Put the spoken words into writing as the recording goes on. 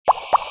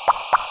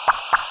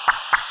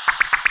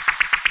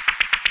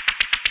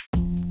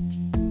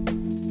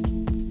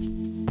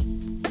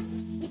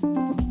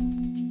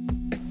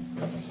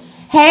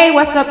Hey,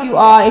 what's up, you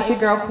all? It's your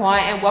girl Quan,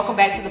 and welcome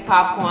back to the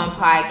Popcorn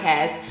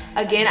Podcast.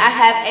 Again, I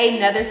have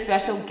another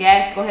special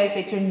guest. Go ahead and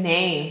state your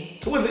name.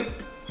 Twizzy.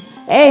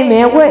 Hey,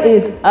 man, what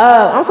is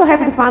up? I'm so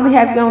happy to finally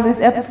have you on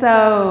this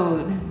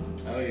episode.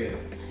 Oh, yeah.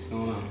 What's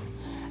going on?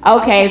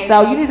 Okay,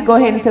 so you need to go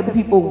ahead and tell the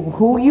people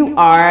who you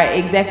are,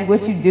 exactly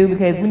what you do,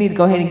 because we need to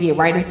go ahead and get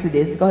right into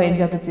this. Go ahead and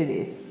jump into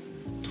this.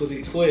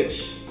 Twizzy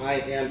Twitch. I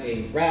am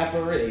a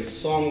rapper, a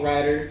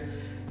songwriter,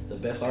 the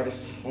best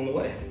artist on the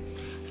way.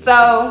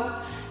 So,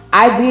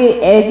 I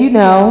did, as you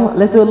know,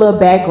 let's do a little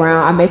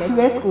background. I met you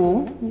at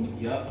school.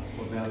 Yup.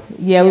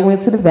 Yeah, we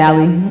went to the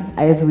Valley,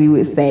 as we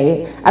would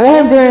say. I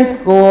met him during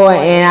school,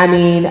 and I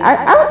mean,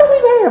 I don't think we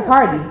met at a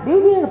party. Did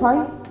we meet at a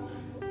party?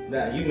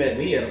 Nah, you met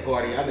me at a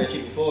party. I met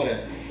you before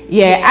that.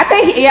 Yeah,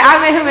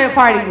 I met him at a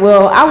party.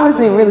 Well, I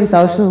wasn't really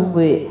social,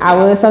 but I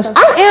was social.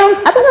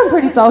 I think I'm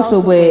pretty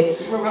social, but. You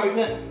remember how we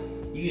met?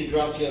 You just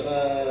dropped your,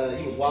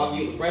 you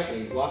was a freshman,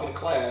 you was walking to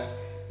class,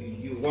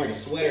 you were wearing a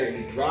sweater, and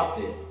you dropped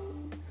it.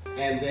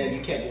 And then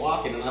you kept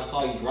walking, and I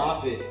saw you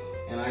drop it,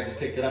 and I just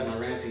picked it up and I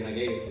ran to you and I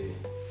gave it to you.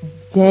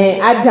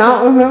 Dang, I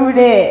don't remember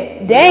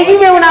that. Dang, you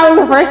remember when I was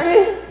a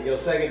freshman? Your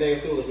second day of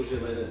school or some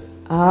shit like that.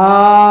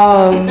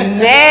 Oh,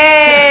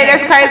 man,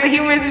 that's crazy. He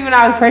remembers me when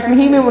I was freshman.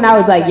 He remember when I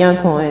was like young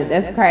coin.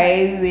 That's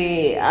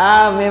crazy.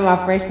 Oh, man, my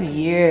freshman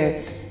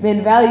year. Man,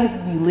 the Valley used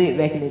to be lit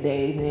back in the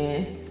days,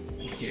 man.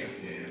 Yeah,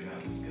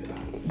 that was a good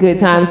time. Good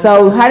time.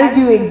 So, how did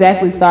you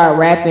exactly start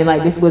rapping?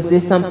 Like, was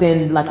this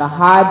something like a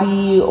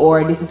hobby,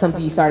 or this is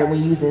something you started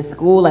when you was in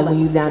school, like when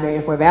you was down there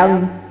in Fort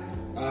Valley?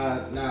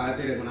 Nah, I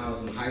did it when I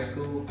was in high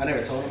school. I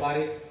never told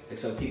nobody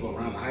except people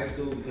around the high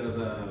school because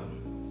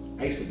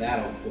I used to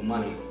battle for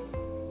money,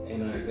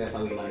 and that's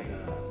how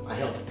I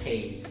helped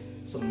pay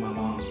some of my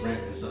mom's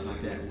rent and stuff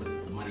like that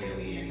with the money that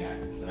we had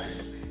got. So I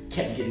just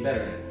kept getting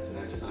better at it. So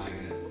that's just how I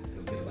got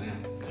as good as I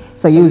am.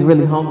 So you was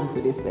really hungry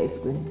for this,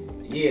 basically.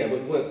 Yeah,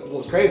 but what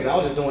was crazy, I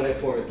was just doing it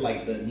for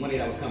like the money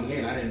that was coming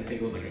in. I didn't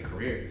think it was like a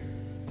career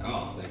at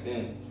all back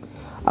then.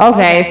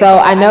 Okay, so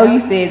I know you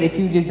said that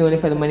you were just doing it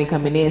for the money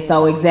coming in.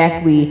 So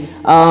exactly,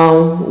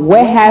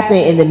 what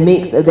happened in the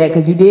mix of that?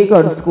 Because you did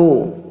go to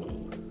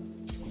school.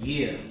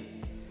 Yeah.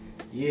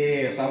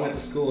 So I went to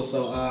school.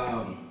 So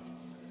I'm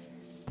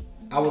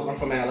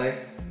from LA.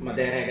 My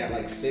dad had got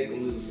like sick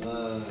when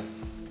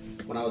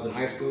I was in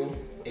high school,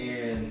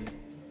 and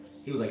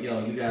he was like,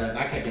 "Yo, you gotta."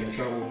 I kept getting in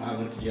trouble. I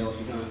went to jail a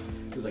few times.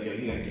 He was like, "Yo,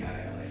 you gotta get out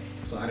of LA."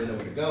 So I didn't know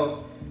where to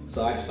go.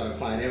 So I just started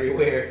applying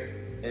everywhere.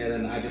 And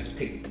then I just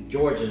picked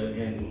Georgia,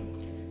 and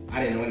I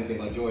didn't know anything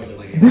about Georgia.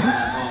 Like,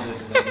 all this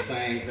was like the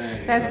same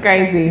thing. That's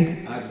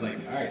crazy. I was just like,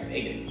 all right,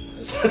 Macon.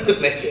 Let's to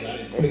Macon. I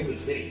just picked the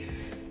city.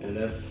 And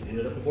that's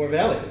ended up in Fort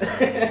Valley.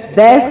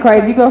 That's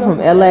crazy. You go from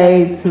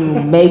LA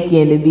to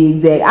Macon to be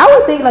exact. I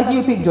would think like you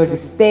would pick Georgia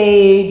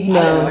State, you know.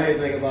 I didn't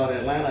know anything about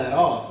Atlanta at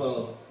all,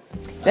 so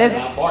that's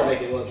how far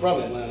Macon was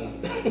from Atlanta.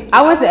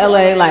 I went to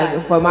LA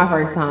like for my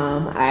first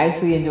time. I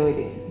actually enjoyed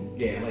it.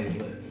 Yeah, LA's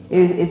lit.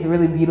 It's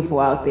really beautiful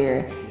out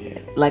there.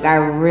 Like I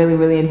really,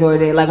 really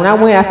enjoyed it. Like when I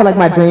went, I felt like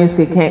my dreams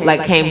can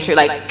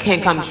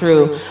come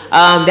true.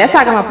 That's how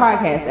I got my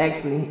podcast.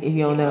 Actually, if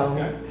you don't know,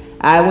 okay.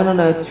 I went on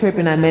a trip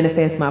and I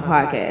manifested my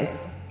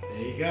podcast. There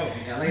you go.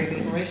 LA's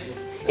inspirational.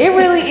 It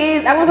really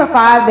is. I went for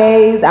 5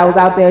 days. I was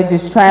out there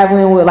just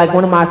traveling with like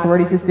one of my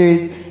sorority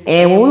sisters.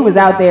 And when we was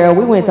out there,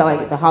 we went to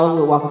like the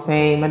Hollywood Walk of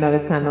Fame. I know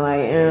that's kind of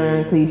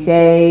like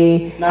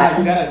cliche. Nah,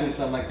 you gotta do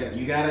something like that.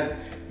 You gotta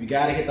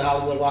hit the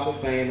Hollywood Walk of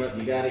Fame.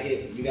 You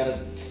gotta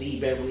see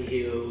Beverly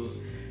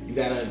Hills. You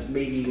gotta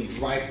maybe even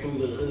drive through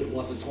the hood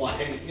once or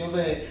twice. You know what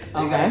I'm saying?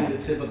 You gotta do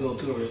the typical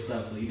tourist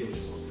stuff. So you did what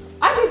you're supposed to do.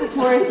 I did the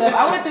tourist stuff.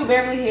 I went through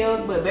Beverly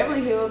Hills, but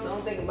Beverly Hills, the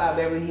only thing about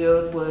Beverly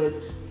Hills was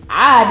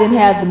I didn't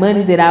have the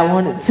money that I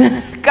wanted to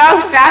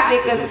go shopping.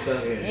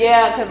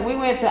 Because we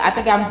went to, I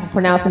think I'm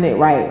pronouncing it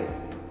right,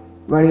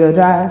 Rodeo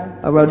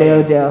Drive or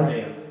Rodeo Jail.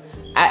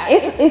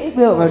 It's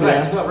spelled Rodeo. Right,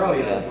 it's spelled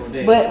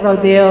Rodeo. But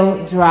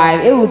Rodeo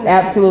Drive, it was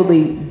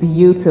absolutely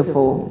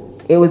beautiful.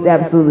 It was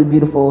absolutely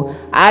beautiful.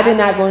 I did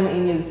not go into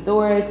any of the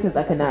stores because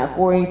I could not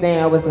afford anything.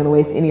 I wasn't going to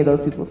waste any of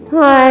those people's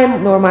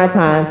time, nor my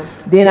time.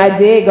 Then I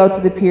did go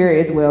to the pier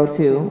as well,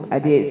 too. I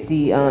did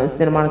see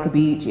Santa Monica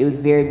Beach. It was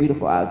very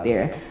beautiful out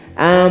there.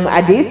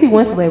 I did see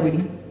one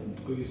celebrity.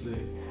 Who you see?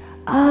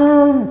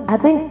 I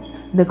think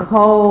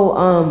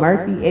Nicole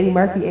Murphy, Eddie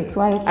Murphy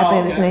ex-wife. I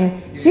think that's her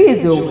name.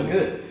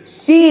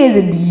 She is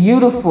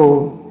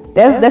beautiful.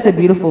 That's a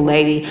beautiful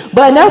lady.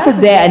 But enough of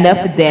that.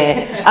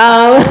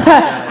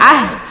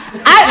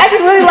 I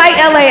just really like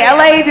LA.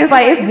 LA is just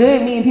like, it's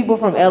good meeting people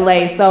from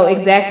LA. So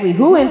exactly,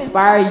 who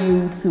inspired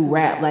you to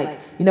rap? Like,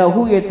 you know,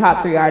 who your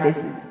top 3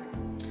 artists is?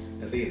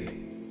 That's easy.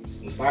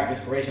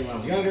 Inspiration when I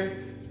was younger.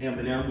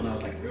 Eminem when I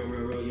was like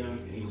real young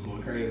and he was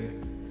going crazy.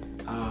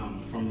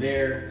 From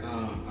there,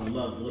 I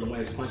love Lil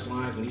Wayne's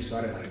punchlines when he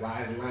started like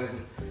rising.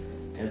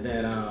 And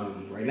then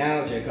right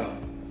now, J. Cole.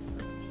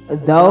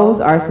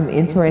 Those are some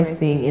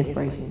interesting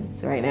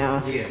inspirations right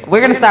now. Yeah. We're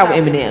going to start with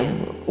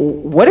Eminem.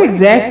 What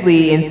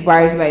exactly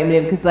inspires you by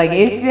Eminem? Because, like,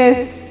 it's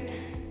just...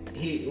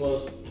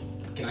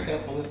 Can I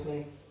cuss on this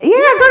thing? Yeah,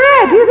 go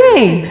ahead. Do your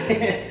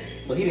thing.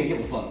 So So he didn't give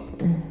a fuck,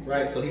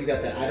 right? So he's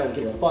got that I don't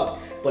give a fuck,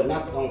 but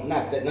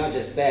not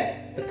just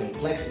that. The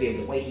complexity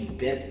of the way he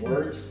bent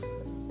words,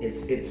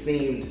 it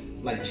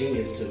seemed like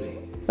genius to me.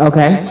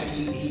 Okay. Like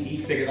he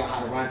figures out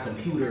how to rhyme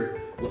computer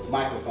with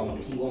microphone,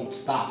 and he won't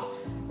stop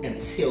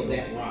until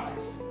that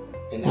rhymes.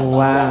 And I thought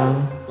that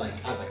was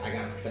like, I was like, I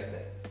gotta perfect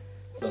that.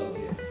 So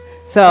yeah.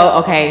 So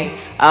okay,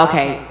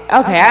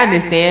 I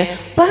understand,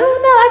 but I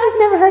don't know. I just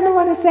never heard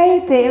nobody say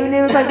that. And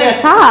it was like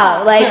that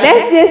top, like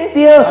that's just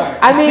still.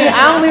 I mean,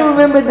 I only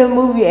remember the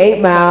movie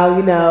 8 Mile.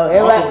 You know,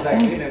 everybody was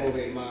actually in that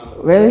movie 8 Mile.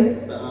 Really?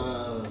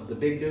 The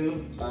big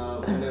dude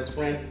and his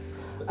friend.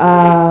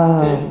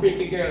 10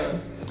 freaky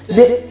girls.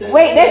 Wait,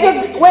 that's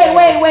just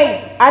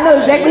wait. I know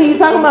exactly who you're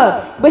talking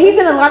about, but he's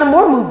in a lot of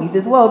more movies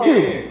as well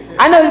too. Yeah.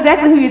 I know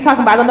exactly who you're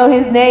talking about. I don't know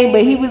his name,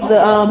 but he was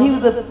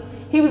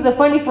the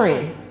funny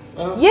friend.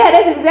 Yeah,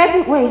 that's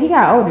exactly. Wait, he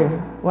got older.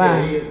 Wow.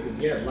 Yeah, he is.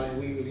 Yeah, like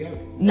we was young.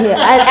 Yeah,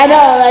 I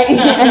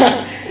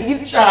know.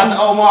 Like, shout out to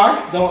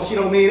Omar. She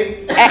don't mean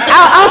it.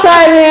 I'm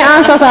sorry, man.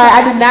 I'm so sorry.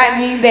 I did not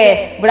mean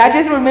that. But I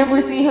just remember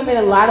seeing him in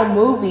a lot of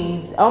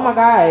movies. Oh my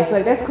gosh,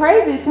 like that's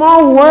crazy.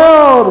 Small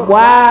world.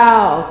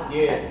 Wow.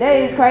 Yeah. That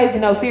is crazy.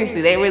 No,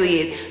 seriously, that really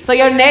is. So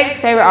your next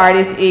favorite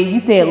artist is, you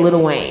said,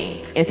 Lil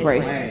Wayne.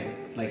 Inspiration. Lil Wayne,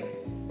 like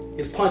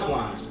his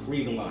punchlines.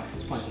 Reason why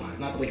his punchlines,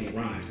 not the way he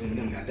rhymes.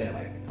 Eminem got that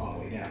like all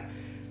the way down.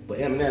 But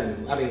Eminem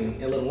is,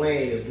 and Lil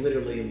Wayne is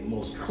literally the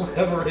most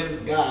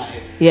cleverest guy.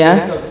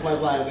 Yeah. Because the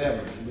punchlines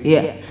ever.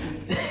 Yeah.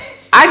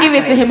 I give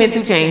it to him and 2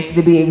 Chainz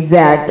to be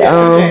exact. Yeah, 2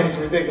 Chainz is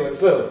ridiculous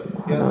too. You know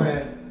what I'm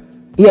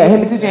saying? Yeah,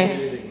 him and 2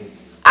 Chainz.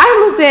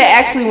 I looked at,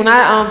 actually, when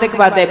I think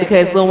about that,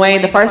 because Lil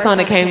Wayne, the first song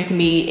that came to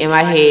me in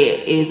my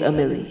head is A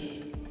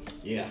Milli.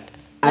 Yeah.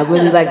 I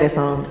really like that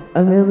song. A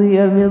Milli,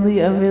 a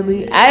Milli, a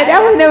Milli. I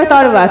would never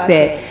thought about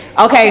that.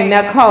 Okay,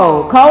 now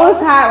Cole. Cole is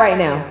hot right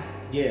now.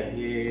 Yeah.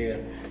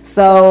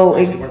 So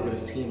I actually work with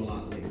his team a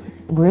lot lately.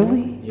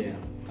 Really? Yeah.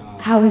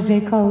 How is J.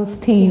 Cole's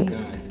team? It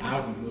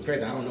was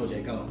crazy. I don't know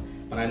J. Cole,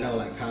 but I know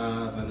like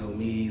Kaz, I know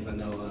Mees, I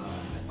know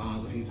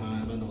Bonds a few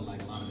times. I know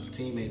like a lot of his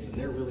teammates, and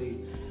they're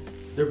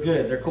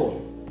good. They're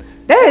cool.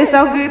 That is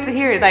so good to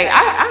hear. Like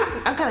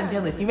I'm kind of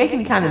jealous. You're making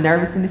me kind of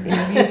nervous in this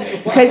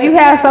interview because you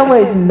have so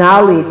much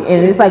knowledge,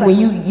 and it's like when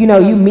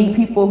you meet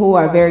people who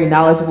are very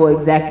knowledgeable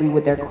exactly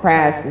with their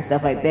crafts and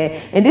stuff like that.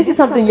 And this is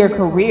something your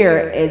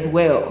career as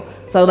well.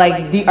 So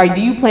like, do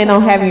you plan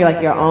on having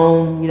your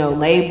own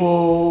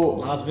label?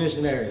 Lost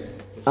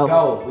Visionaries. Let's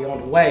go. We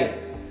on the way.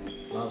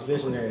 Lost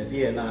Visionaries.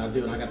 Yeah, I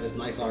do. And I got this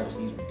nice artist.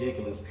 He's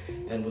ridiculous.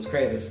 And what's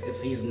crazy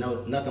is he's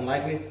nothing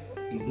like me.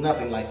 He's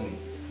nothing like me.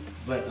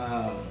 But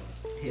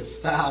his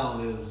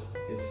style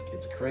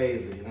it's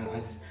crazy. And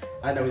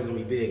I know he's gonna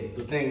be big.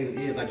 The thing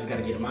is, I just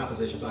gotta get in my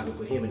position so I can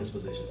put him in his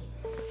position.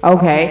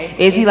 Okay.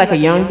 Is he like a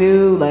young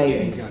dude? Yeah,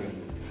 he's younger.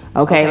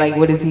 Okay, like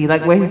what is he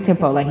like? Where's his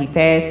tempo? Like he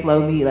fast,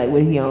 slowly? Like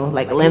what is he on?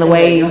 Like Atlanta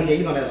Wave? Yeah,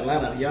 he's on that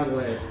Atlanta Young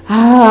Wave.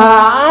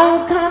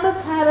 I'm kind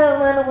of tired of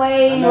Atlanta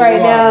Wave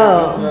right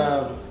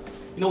now.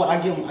 You know what? I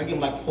give him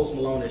like Post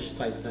Malone-ish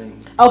type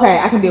thing. Okay,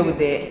 I can deal with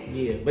that.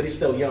 Yeah, but he's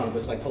still young, but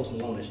it's like Post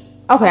Malone-ish.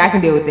 Okay, I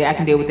can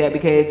deal with that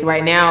because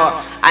right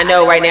now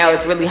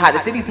it's really hot. The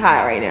city's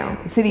hot right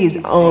now. The city is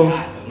on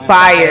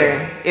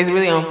fire. It's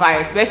really on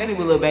fire, especially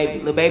with Lil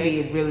Baby. Lil Baby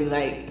is really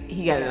like,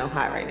 he got it on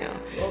hot right now.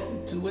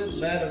 Welcome to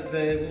Atlanta,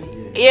 baby.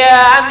 Yeah,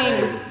 I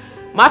mean,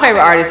 my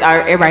favorite artist,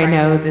 everybody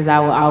knows, as I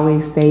will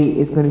always state,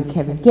 is going to be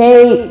Kevin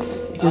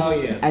Gates.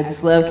 I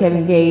just love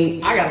Kevin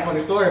Gates. I got a funny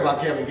story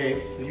about Kevin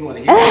Gates. If you want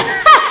to hear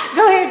it?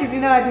 Go ahead, because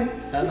I do.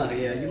 I know,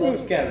 yeah, you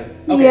love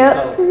Kevin. Okay,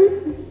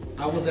 so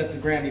I was at the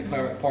Grammy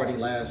party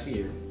last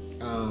year.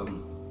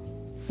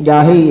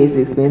 Y'all, he is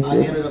expensive.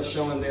 I ended up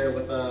showing there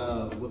with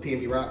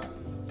PNB Rock,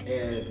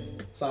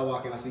 and so I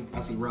walk in, I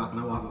see Rock, and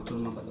I walk up to him,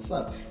 and I'm like, "What's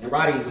up?" And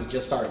Roddy was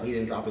just starting; he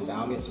didn't drop his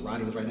album yet, so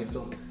Roddy was right next to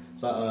him.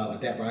 So I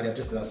dapped Roddy up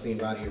just because I seen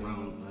Roddy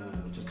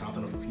around, just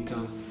confident for a few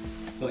times.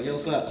 So yo,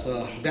 what's up?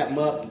 So dapped him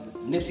up.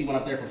 Nipsey went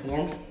up there and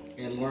performed,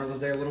 and Lauren was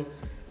there with him.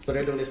 So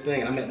they're doing this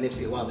thing, and I met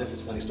Nipsey a while. This is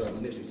a funny story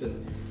about Nipsey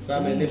too. So I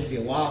met Nipsey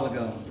a while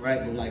ago,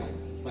 right? But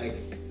like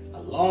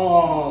a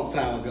long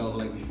time ago,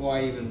 like before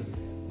I even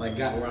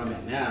got where I'm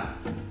at now.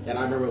 And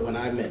I remember when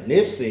I met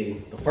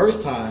Nipsey the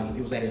first time,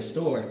 he was at his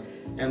store,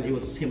 and it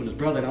was him and his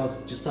brother, and I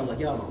was just telling him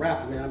like, "Yo, I'm a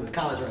rapper, man. I'm in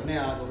college right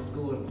now. I go to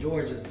school in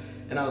Georgia."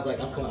 And I was like,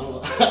 I was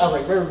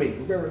like,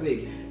 remember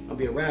me. I'll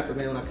be a rapper,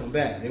 man, when I come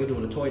back. They were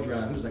doing a toy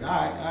drive. He was like, all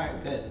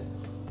right, bet.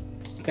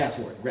 Fast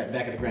forward,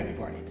 back at the Grammy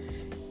party.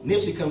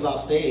 Nipsey comes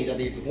off stage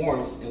after he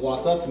performs and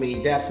walks up to me.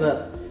 He daps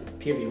up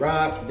PNB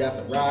Rock, he daps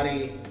up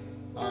Roddy.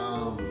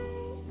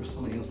 There's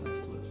somebody else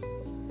next to us.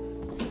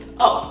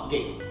 Oh,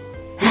 Gates.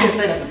 He didn't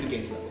say nothing to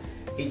Gates though.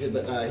 He did,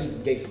 but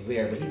Gates was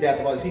there. But he dapped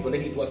up all these people, and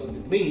then he walks up to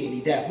me and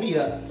he daps me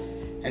up,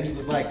 and he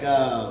was like,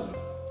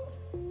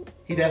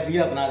 he dapped me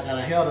up, and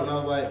I held him, and I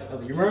was like,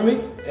 you remember me?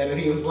 And then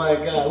he was like,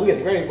 we at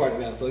the Grammy party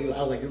now. So I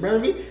was like, you remember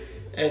me?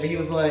 And he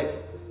was like,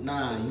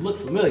 nah, you look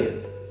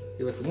familiar.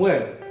 He was like, from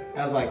where?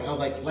 I was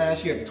like,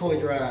 last year at the toy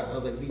drive, I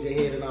was like DJ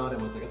Head and all that.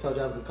 I was like, I told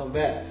you I was gonna come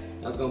back.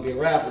 I was gonna be a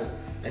rapper.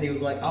 And he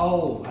was like,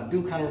 oh, I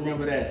do kind of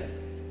remember that.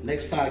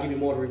 Next time, give me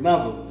more to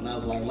remember. And I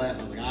was like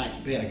laughing. I was like, all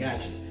right, bet, I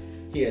got you.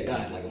 He had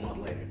died like a month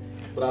later.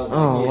 But I was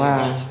like,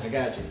 wow. I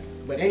got you.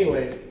 But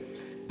anyways,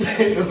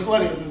 it was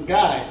funny because this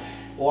guy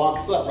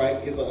walks up, right?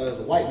 It's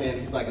a white man.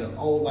 He's like an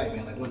old white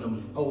man, like one of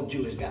them old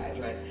Jewish guys,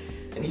 right?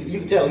 And you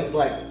can tell he's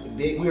like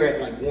big. We were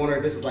at like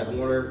Warner. This is like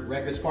Warner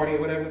Records party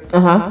or whatever.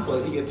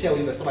 So you can tell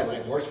he's like somebody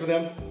that works for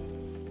them.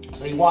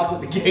 So he walks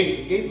up the gates.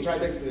 And Gates is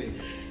right next to him,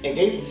 and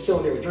Gates is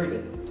chilling there with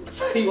drinking.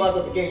 So he walks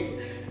up the gates,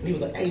 and he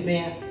was like, "Hey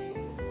man,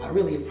 I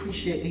really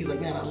appreciate it." He's like,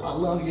 "Man, I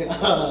love you.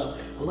 I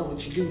love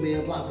what you do,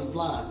 man. Blah blah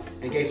blah."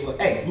 And Gates was like,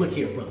 "Hey, look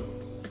here, brother.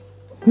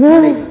 My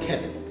name is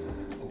Kevin.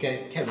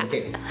 Okay, Kevin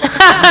Gates.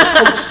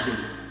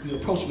 You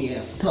approached me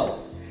as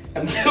so."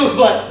 And he was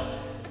like,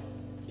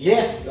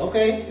 "Yeah,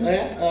 okay,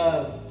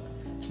 man.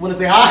 Want to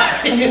say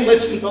hi and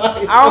let you know."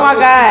 Oh my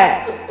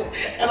God.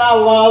 And I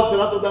lost it.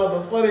 I thought that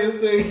was the funniest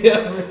thing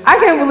ever. I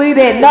can't believe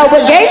that. No,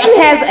 but Gates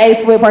has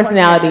a split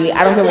personality.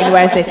 I don't care what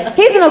anybody says.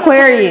 He's an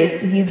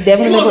Aquarius. He's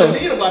definitely He an wasn't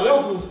Aquarius. mean about it.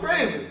 That was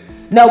crazy.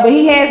 No, but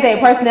he has that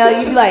personality.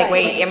 You be like,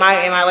 wait, am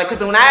I like?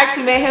 Because when I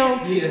actually met him,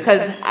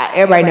 because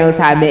everybody knows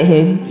how I met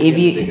him. If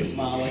you, biggest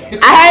smile.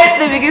 I had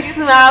the biggest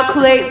smile,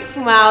 Kool-Aid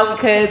smile,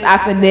 because I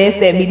finessed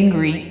that meet and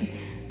greet.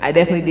 I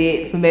definitely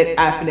did.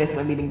 I finessed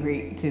my meet and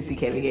greet to see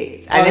Kevin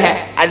Gates. I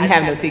didn't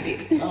have no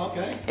ticket. Oh,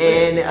 okay.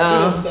 And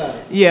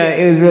yeah,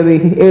 it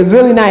was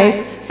really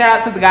nice. Shout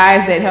out to the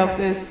guys that helped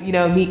us,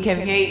 meet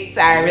Kevin Gates.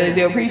 I really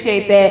do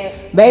appreciate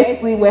that.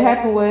 Basically, what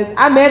happened was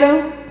I met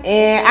him,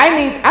 and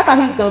I thought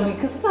he was gonna be,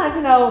 because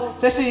sometimes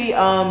especially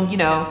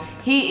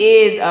he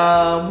is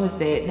what's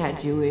that? Not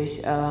Jewish.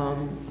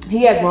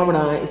 He has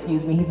Ramadan.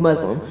 Excuse me. He's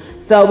Muslim.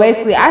 So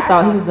basically, I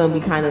thought he was gonna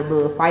be kind of a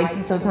little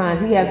feisty.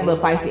 Sometimes he has a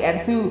little feisty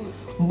attitude.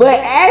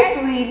 But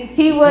actually,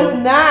 he was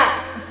not.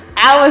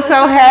 I was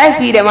so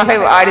happy that my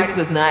favorite artist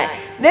was not.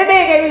 That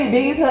man gave me the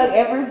biggest hug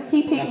ever.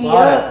 He picked me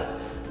up.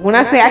 When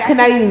I say I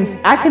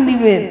couldn't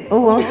even.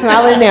 Oh, I'm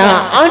smiling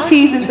now. I'm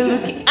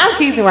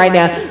cheesing right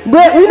now.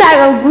 But we're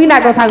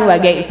not gonna talk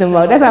about Gates no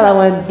more. That's all I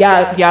want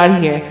y'all to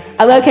hear.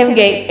 I love Kevin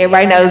Gates.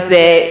 Everybody knows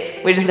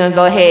that. We're just gonna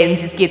go ahead and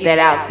just get that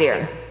out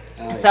there.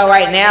 So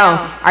right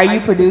now, are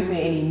you producing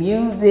any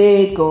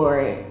music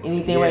or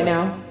anything right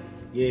now?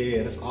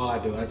 Yeah, that's all I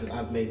do.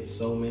 I've made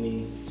so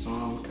many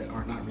songs that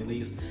are not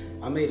released.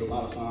 I made a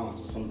lot of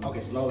songs. So no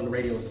one in the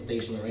radio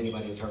station or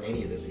anybody has heard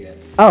any of this yet.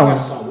 Oh. I got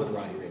a song with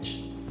Roddy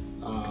Ricch.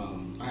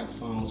 I have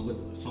songs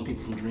with some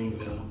people from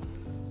Dreamville.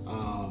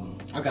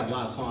 I've got a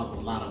lot of songs with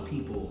a lot of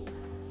people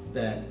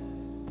that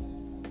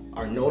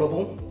are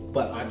notable,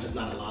 but I'm just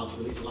not allowed to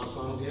release a lot of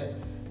songs yet.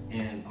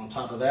 And on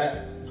top of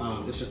that,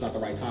 it's just not the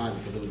right time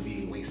because it would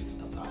be a waste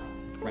of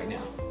time right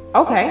now.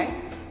 Okay.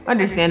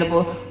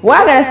 Understandable.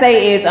 What I gotta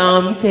say is,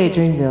 you said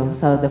Dreamville,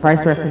 so the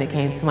first person that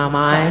came to my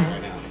mind.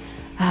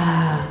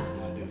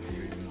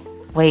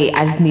 Wait,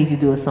 I just need you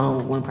to do a song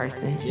with one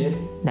person. Kid?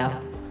 No.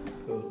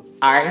 Who?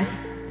 Ari.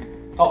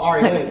 Oh,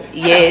 Ari. Yes. I got a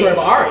Yes. story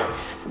about Ari.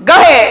 Go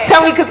ahead.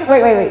 Tell me, cause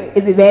wait.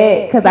 Is it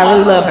bad? Cause I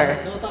really love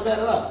her. No, it's not bad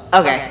at all.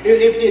 Okay.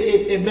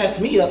 It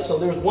messed me up. So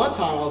there was one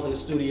time I was in the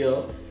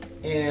studio,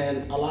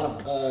 and a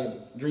lot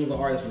of Dreamville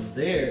artists was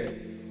there.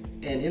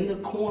 And in the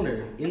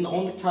corner,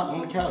 on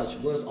the couch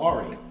was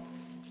Ari.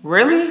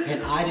 Really?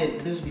 And I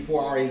didn't. This is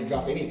before Ari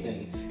dropped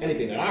anything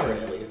that I heard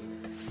at least.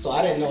 So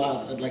I didn't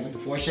know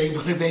before Shea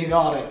Butter Baby,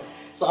 all that.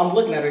 So I'm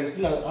looking at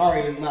her.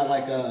 Ari is not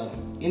like a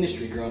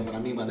industry girl. What I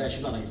mean by that,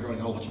 she's not like a girl with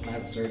a whole bunch of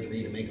plastic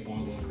surgery and makeup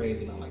on, going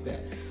crazy, nothing like that.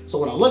 So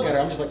when I look at her,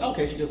 I'm just like,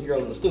 okay, she's just a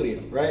girl in the studio,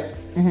 right?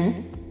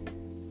 Mm-hmm.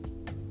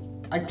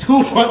 Like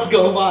 2 months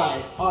go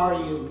by, Ari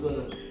is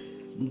the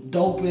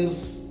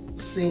dopest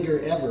singer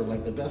ever,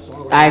 like the best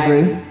songwriter. I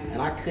agree.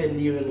 And I couldn't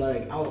even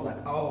I was like,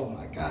 oh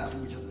my God,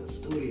 we were just in the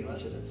studio. I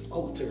should have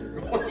spoke to her.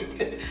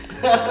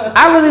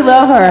 I really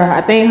love her.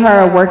 I think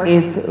her work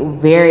is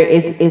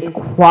is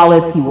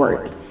quality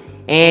work.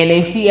 And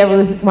if she ever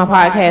listens to my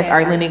podcast,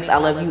 Ari Lennox, I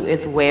love you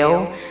as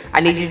well.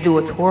 I need you to do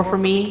a tour for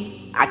me.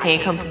 I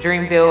can't come to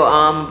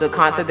Dreamville, the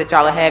concert that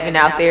y'all are having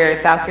out there in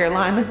South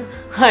Carolina.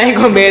 I ain't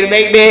gonna be able to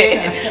make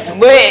that.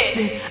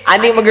 But I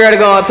need my girl to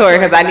go on tour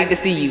because I need to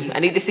see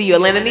you.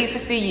 Atlanta needs to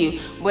see you.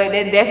 But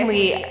then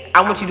definitely,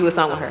 I want you to do a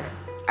song with her.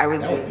 I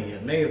really do. That would be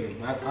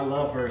amazing. I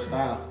love her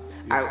style.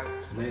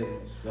 It's amazing.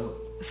 It's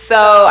dope.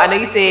 So I know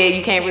you said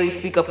you can't really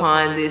speak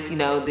upon this,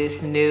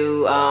 this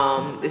new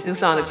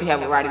song that you have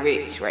with Roddy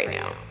Ricch right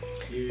now.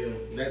 Yeah,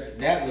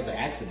 that was an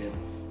accident.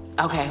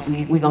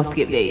 Okay, we gonna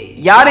skip that.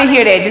 Y'all didn't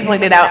hear that, just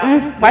blinked it out.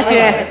 Why should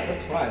I?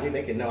 That's fine.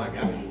 They can know I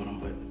got one with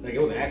them, but it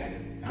was an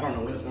accident. I don't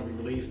know when it's gonna be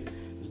released.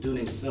 This dude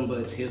named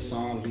Simba, it's his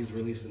song. He's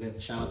releasing it.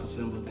 Shout out to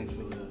Simba. Thanks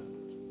for the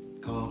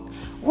call.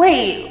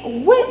 Wait,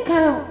 what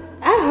kind of?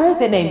 I've heard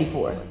that name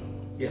before.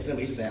 Yeah,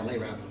 Simba. He's just an LA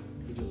rapper.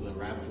 He's just a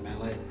rapper from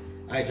LA.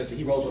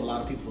 He rolls with a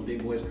lot of people from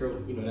Big Boy's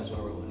crew. That's what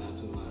I roll with now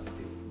too. A lot of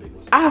people from Big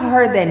Boy's crew. I've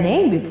heard that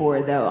name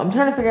before though. I'm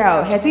trying to figure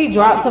out. Has he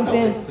dropped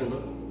something?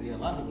 Simba. Yeah, a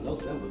lot of people know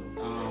Simba.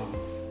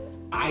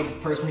 I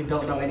personally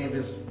don't know any of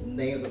his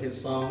names of his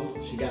songs.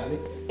 She got me.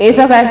 It's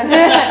okay.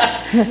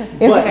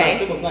 It's okay.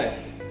 Simba's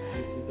nice.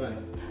 He's nice.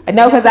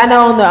 No, because I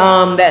know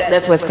on the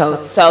that's West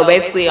Coast. So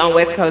basically on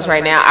West Coast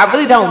right now, I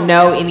really don't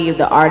know any of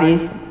the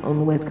artists on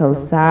the West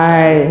Coast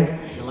side.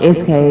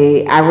 It's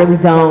okay. I really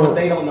don't. But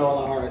they don't know a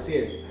lot of artists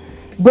here.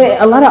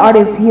 But a lot of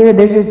artists here,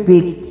 they're just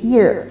big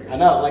here. I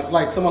know,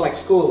 like someone like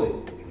Schooling.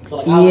 So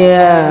like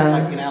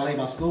like in LA,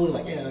 my school,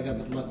 like I got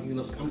this, you know,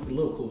 I'm a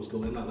little cool with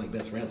Schooling. I'm not like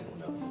best friends with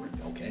them. We're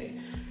okay.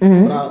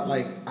 But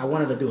I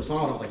wanted to do a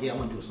song. I was like, I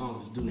want to do a song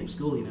with this dude named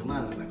Schooling. And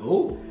I was like,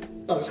 oh,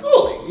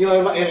 Schooling. You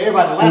know, and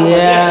everybody laughed.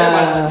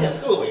 Everybody like,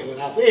 Schooling. But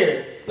out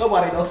there,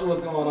 nobody knows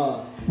what's going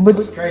on. But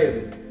it's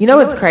crazy. You know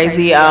what's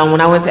crazy?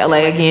 When I went to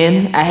LA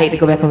again, I hate to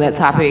go back on that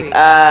topic.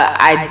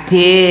 I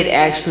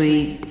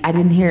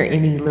didn't hear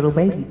any Lil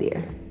Baby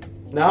there.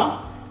 No?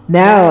 No,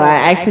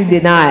 I actually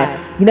did not.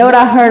 You know what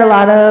I heard a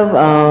lot of?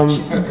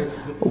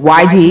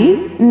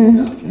 YG,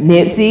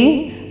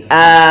 Nipsey,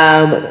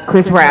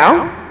 Chris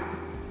Brown.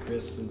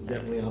 Chris is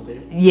definitely out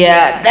there.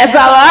 Yeah, that's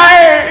all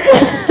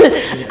I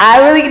heard.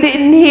 I really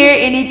didn't hear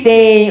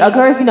anything. Of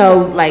course, you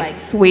know, like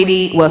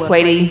Sweetie.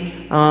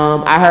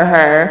 I heard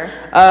her.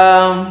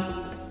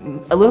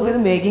 A little bit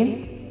of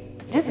Megan,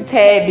 just a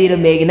tad bit of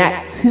Megan,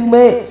 not too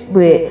much,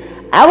 but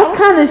I was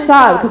kind of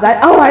shocked because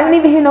I didn't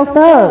even hear no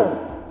Thug.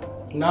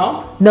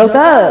 No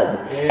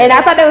Thug. Yeah. And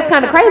I thought that was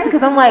kind of crazy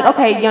because I'm like,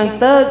 okay, Young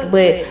Thug,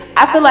 but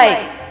I feel like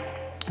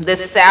the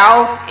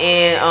South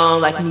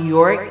and like New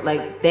York,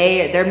 like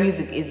their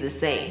music is the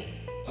same.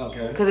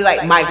 Okay. Because it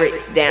like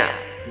migrates down.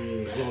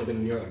 Yeah, I've only been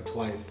to New York like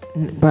twice.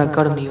 Bro,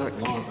 go to New York.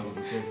 Long time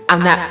ago too. I'm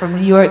not from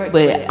New York,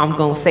 but I'm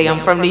gonna say I'm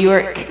from New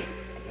York.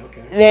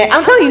 Okay. Man,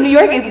 I'm telling you, New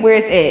York is where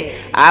it's at.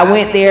 I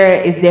went there.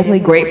 It's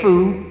definitely great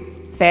food,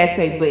 fast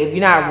paced. But if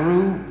you're not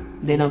rude,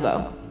 then don't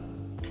go.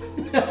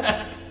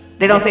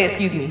 They don't say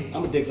excuse me.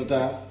 I'm a dick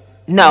sometimes.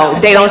 No,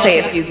 they don't say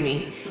excuse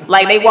me.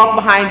 Like they walk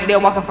behind you, they'll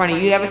walk in front of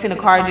you. You ever seen a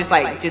car just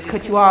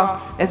cut you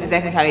off? That's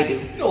exactly how they do.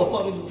 You know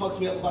what fucks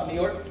me up about New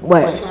York?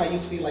 What? So you know how you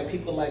see like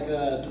people like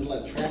do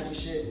like traffic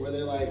shit where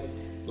they're like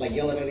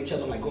yelling at each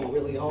other, like going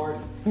really hard.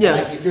 Yeah.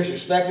 Like get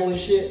disrespectful and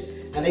shit,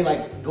 and they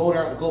like go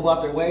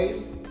about their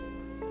ways.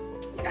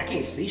 Like I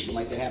can't see shit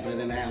like that happening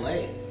in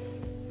LA.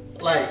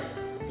 Like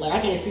I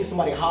can't see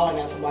somebody hollering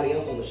at somebody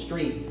else on the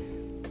street,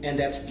 and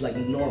that's like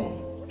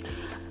normal.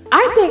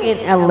 I think in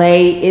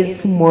LA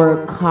it's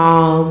more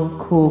calm,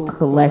 cool,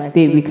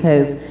 collected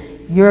because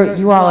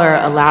you all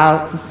are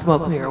allowed to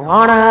smoke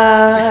marijuana.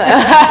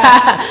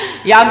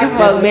 Y'all can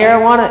smoke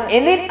marijuana,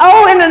 and then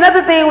and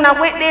another thing, when I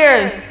went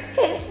there,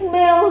 it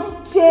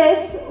smells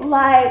just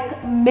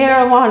like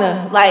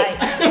marijuana. Like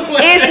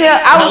it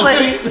smells. I was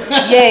like,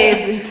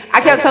 yes.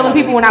 I kept telling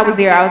people when I was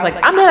there, I was like,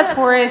 I'm not a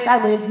tourist.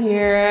 I live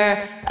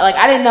here. Like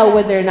I didn't know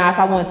whether or not if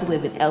I wanted to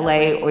live in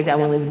LA or if I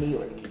want to live in New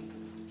York.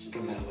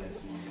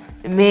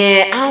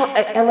 Man,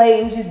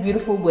 LA was just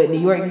beautiful, but New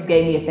York just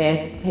gave me a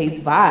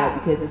fast-paced vibe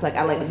because it's like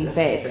I like to be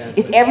fast.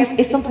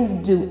 It's something to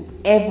do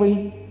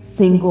every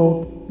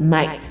single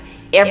night,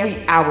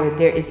 every hour.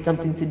 There is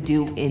something to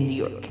do in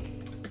New York.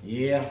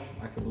 Yeah,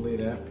 I can believe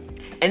that.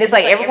 And it's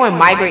like everyone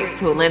migrates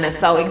to Atlanta,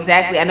 so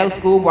exactly. I know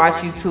school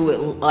brought you to it,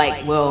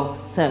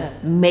 to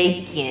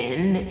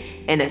Macon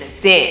in a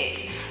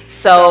sense.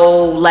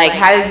 So, like,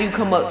 how did you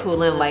come up to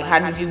Atlanta? Like, how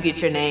did you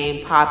get your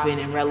name popping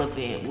and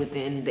relevant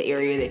within the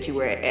area that you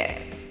were at?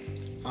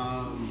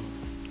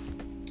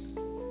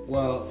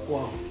 Well,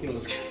 you know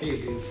what's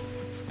crazy is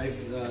I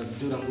used to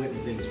dude I'm with,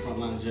 his name is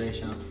Frontline Jay.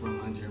 Shout out to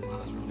Frontline Jay, my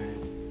real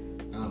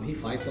name. He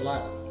fights a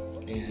lot,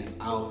 and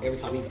every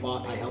time he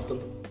fought, I helped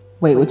him.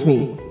 Wait, what you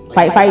mean?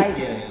 Like, fight?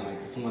 Yeah,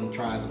 like someone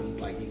tries him,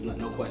 he's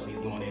no question, he's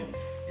going in,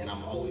 and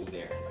I'm always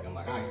there. Like I'm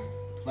like, all right,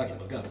 fuck it,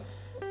 let's go.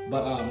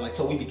 But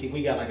so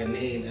we got like a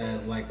name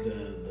as like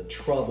the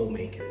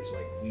troublemakers.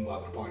 Like we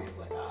walk in parties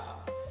like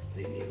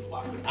they niggas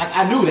walking.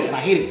 I knew that and I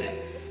hated that.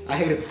 I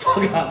hated the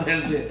fuck out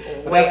that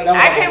shit. Wait,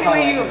 I can't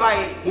believe you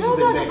fight. This was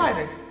in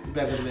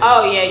Megan.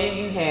 Oh yeah,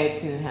 you had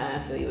to. I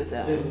feel you with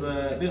that. This is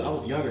I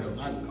was younger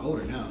though. I'm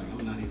older now. Like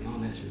I'm not even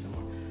on that shit no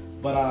more.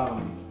 But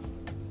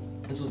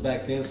this was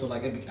back then. So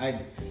like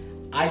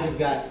I just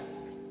got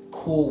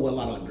cool with a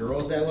lot of the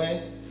girls that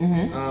way.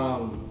 And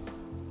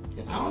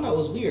I don't know. It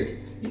was weird.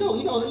 You know,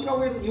 you want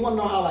to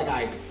know how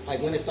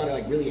when it started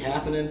like really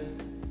happening,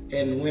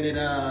 and when it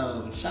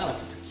shout out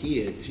to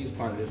Takia, she's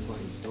part of this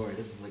fucking story.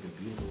 This is like a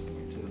beautiful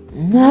story too.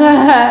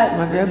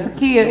 My girl Takia. This is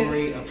the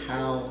story of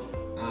how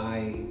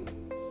I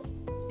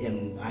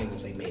ain't gonna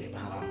say made it, but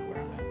how I'm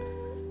where I'm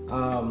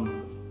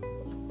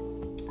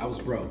at. I was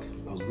broke.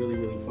 I was really,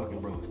 really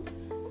fucking broke.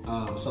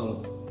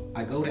 So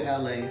I go to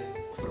LA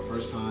for the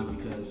first time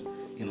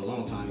in a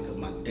long time because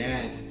my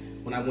dad,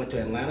 when I went to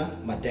Atlanta,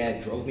 my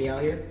dad drove me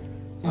out here.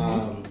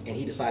 And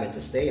he decided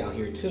to stay out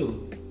here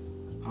too,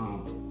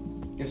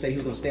 and said he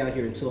was going to stay out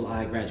here until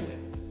I graduate.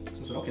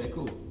 So I said, okay,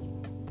 cool.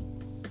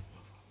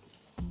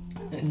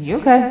 You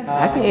okay?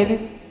 I can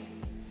edit.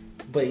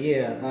 But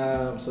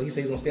yeah, so he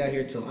said he's going to stay out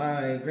here until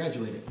I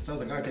graduated. So I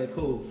was like, okay,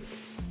 cool.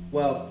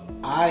 Well,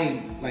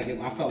 I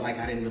felt like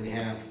I didn't really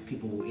have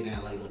people in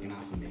LA looking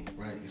out for me,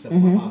 right? Except for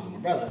my pops and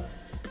my brother.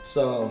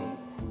 So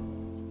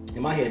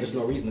in my head, there's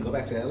no reason to go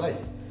back to LA.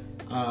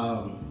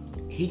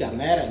 he got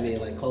mad at me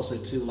like closer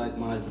to like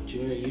my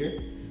junior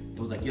year. It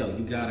was like, yo,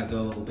 you gotta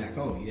go back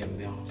home. You haven't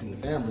been seen the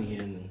family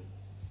in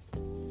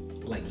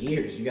like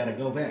years. You gotta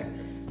go back. I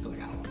was like,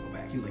 I don't want to go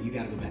back. He was like, you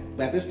gotta go back.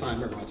 But at this time,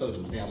 remember I told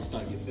you my dad was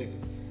starting to get sick.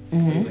 So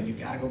he was like, you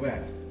gotta go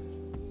back.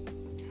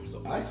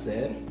 So I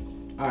said,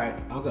 all right,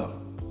 I'll go.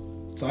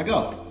 So I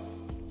go.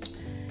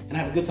 And I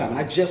have a good time. And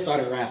I just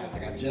started rapping.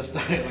 Like I just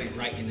started like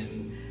writing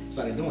and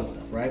started doing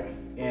stuff, right?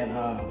 And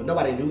but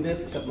nobody knew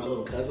this except for my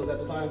little cousins at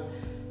the time.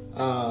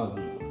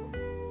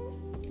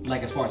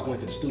 Like as far as going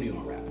to the studio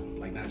and rapping,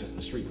 like not just in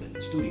the street, but in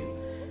the studio.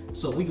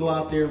 So we go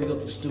out there, we go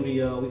to the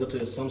studio, we go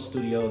to some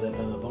studio that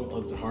Bone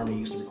Thugs and Harmony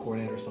used to record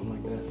at or something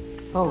like that.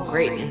 Oh,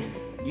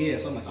 greatness. Yeah,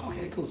 so I'm like,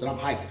 okay, cool. So I'm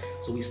hyped.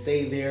 So we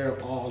stayed there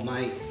all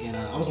night, and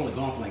I was only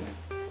gone for like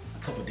a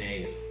couple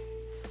days.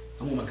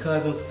 I'm with my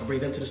cousins, I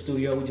bring them to the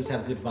studio, we just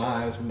have good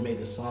vibes. We made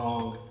this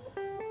song.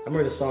 I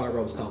remember the song I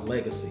wrote was called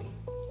Legacy.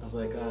 I was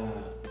like,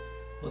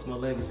 what's my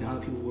legacy? How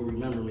many people will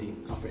remember me?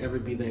 I'll forever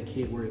be that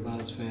kid worried about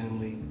his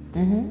family.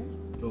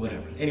 Or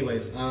whatever.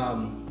 Anyways,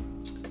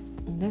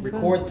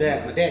 record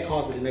that. My dad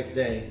calls me the next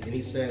day and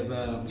he says,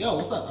 yo,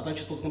 what's up? I thought you were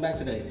supposed to come back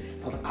today.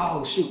 I was like,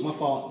 oh shoot, my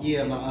fault.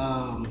 Yeah,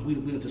 we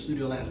went to the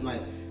studio last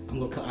night. I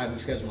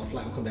rescheduled my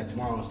flight. I'll come back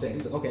tomorrow instead.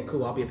 He's like, okay,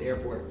 cool. I'll be at the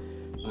airport.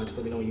 Just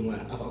let me know when you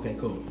want. I was like, okay,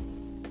 cool.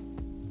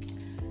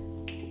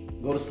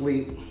 Go to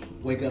sleep.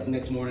 Wake up the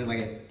next morning, like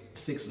at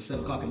 6 or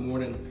 7 o'clock in the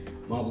morning.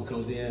 My uncle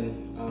comes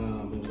in.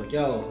 He was like,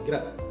 yo, get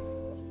up. I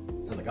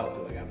was like, oh,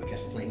 cool. I gotta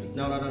catch the plane. He was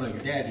like, no, your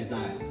dad just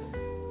died.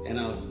 And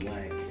I was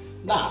like,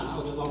 nah, I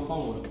was just on the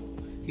phone with him.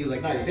 He was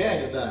like, no, your dad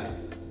just died.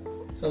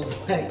 So I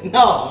was like,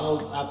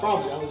 no, I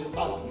promise you, I was just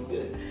talking. He's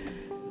good.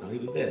 No, he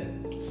was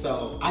dead.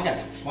 So I got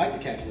this flight to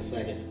catch in a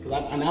second because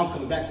now I'm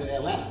coming back to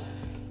Atlanta.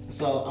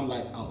 So I'm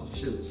like, oh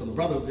shoot. So the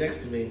brother was next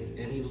to me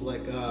and he was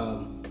like,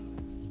 I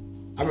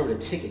remember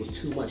the ticket was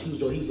too much. He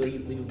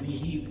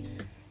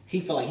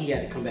felt like he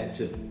had to come back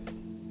too.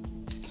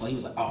 So he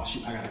was like, oh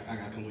shoot, I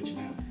gotta come with you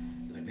now.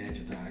 He's like, Dad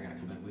just died, I gotta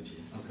come back with you.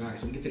 I was like, all right,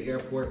 so we get to the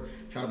airport,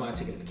 try to buy a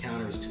ticket at the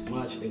counter, it's too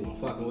much, they weren't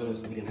fucking with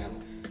us, we didn't have,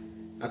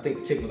 I think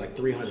the ticket was like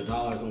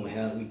 $300 when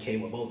we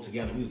came with both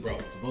together, we was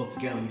broke, so both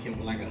together we came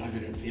with like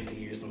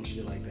 150 or some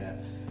shit like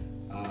that.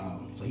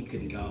 So he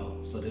couldn't go,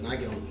 so then I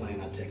get on the plane,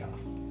 I take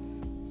off.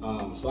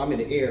 So I'm in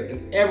the air,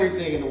 and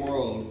everything in the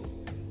world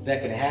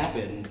that could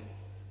happen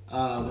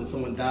when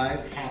someone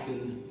dies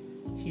happened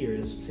here.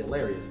 It's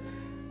hilarious.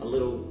 A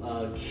little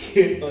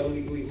kid,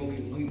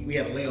 we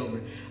had a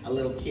layover. A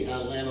little kid,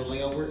 Atlanta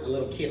layover. A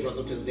little kid runs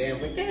up to his dad,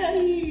 was like,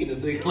 "Daddy!" And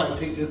the nigga like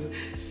picked his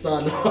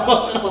son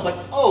up, and I was like,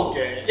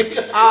 "Okay."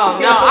 Oh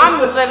no,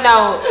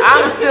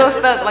 I'm still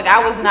stuck. Like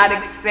I was not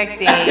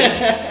expecting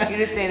you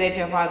to say that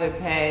your father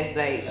passed.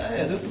 Like,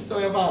 yeah, this is the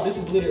story about. This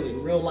is literally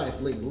real life,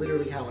 like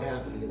literally how it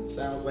happened. And it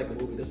sounds like a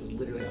movie. This is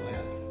literally how it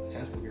happened.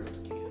 Ask my girl was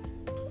a kid.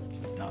 It's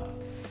my dog.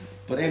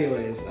 But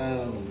anyways,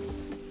 I'm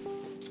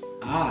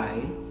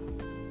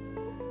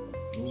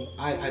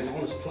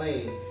on this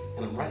plane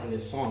and I'm writing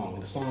this song,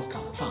 and the song's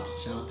called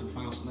Pops. Shout out to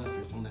Final Semester,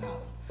 it's on that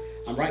album.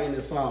 I'm writing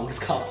this song, it's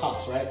called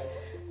Pops, right?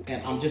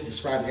 And I'm just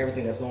describing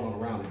everything that's going on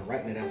around me. I'm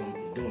writing it as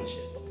I'm doing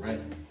shit, right?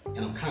 And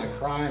I'm kind of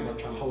crying, but I'm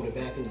trying to hold it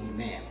back, and I'm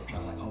mad, so I'm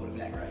trying to like hold it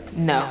back, right?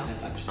 No. That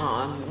type of shit.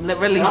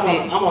 Release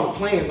it. I'm on the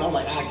plane, so I'm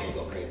like, I can't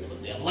go crazy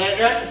with that flag,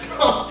 right?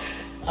 So,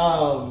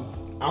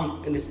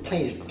 I'm in this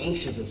plane, is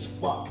anxious as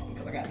fuck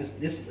because I got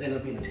this ended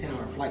up being a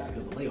 10-hour flight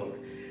because of layover.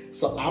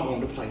 So I'm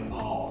on the plane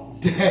all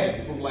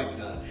day from like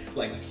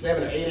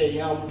 7 or 8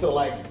 a.m. to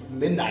like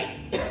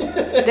midnight.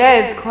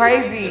 That is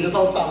crazy. And this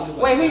whole time I'm just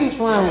like, wait, who you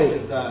flying with?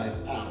 Just died.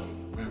 I don't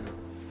even remember.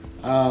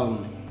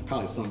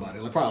 Probably somebody,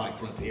 probably like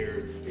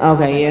Frontier.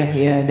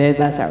 Okay, yeah,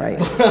 that's all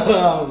right.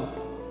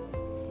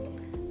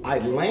 I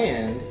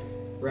land,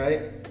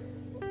 right,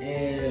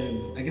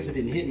 and I guess it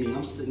didn't hit me.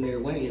 I'm sitting there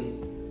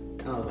waiting,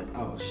 and I was like,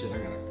 oh shit, I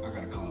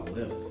gotta call a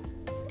Lyft.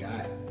 I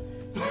forgot.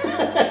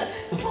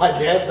 My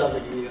dad's not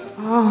picking me up.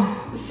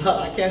 Oh. So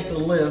I catch the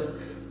Lyft.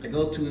 I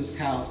go to his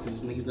house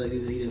because he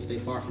didn't stay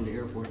far from the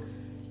airport,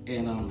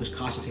 and there's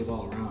caution tape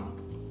all around.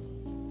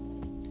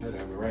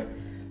 Whatever, right?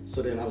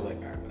 So then I was like,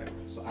 all right, whatever.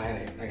 So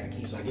I got a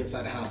key. So I get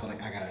inside the house. I'm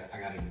like, I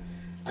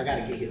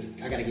gotta get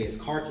his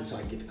car key so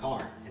I can get the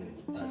car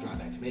and drive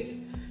back to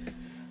Macon.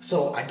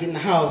 So I get in the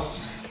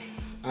house.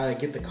 I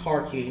get the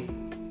car key,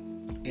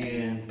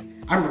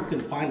 and I remember I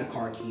couldn't find the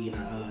car key, and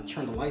I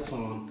turned the lights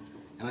on.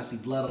 And I see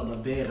blood on the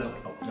bed, and I was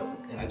like, oh no.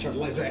 And I turn the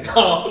lights back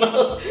off.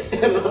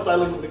 And I start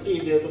looking for the key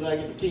again, so then I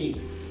get the key.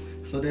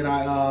 So then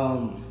I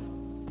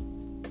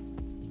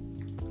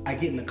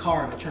get in the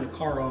car and I turn the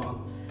car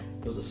on.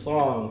 There was a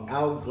song,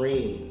 Al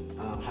Green,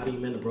 How Do You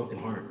Mend a Broken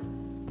Heart,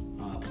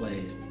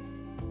 played.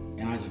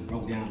 And I just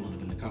broke down a little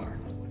bit in the car.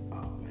 And I was like,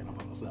 oh man, I'm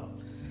by myself.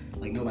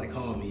 Like nobody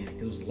called me yet,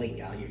 because it was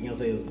late out here. You know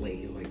what I'm saying? It was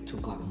late, it was like 2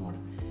 o'clock in the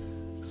morning.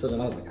 So then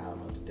I was like, I don't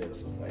know what to do.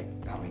 So I was like,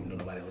 I don't even know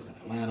nobody else in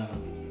Atlanta.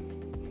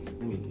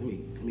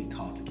 Let me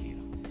call Takia.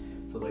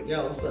 So I was like,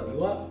 yo, what's up?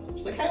 You up?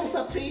 She's like, hey, what's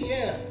up, T?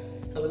 Yeah. I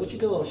was like, what you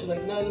doing? She's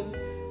like, nothing.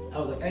 I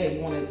was like, hey,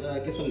 you want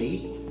to get something to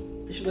eat?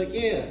 And she was like,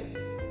 yeah.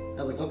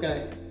 I was like,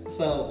 okay.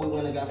 So we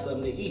went and got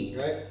something to eat,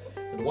 right?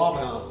 at the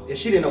Waffle House, and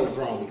she didn't know what was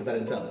wrong because I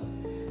didn't tell her.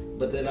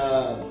 But then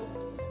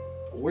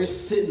we're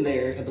sitting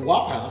there at the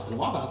Waffle House, and the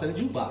Waffle House had a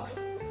jukebox,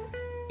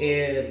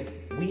 and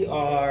we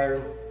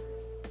are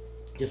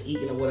just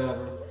eating or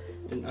whatever.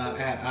 And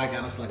I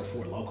got us like a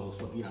Ford Loco,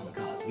 so you know, in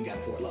college we got a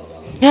Ford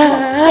Loco. Maybe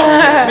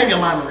a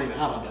Lime Marina, I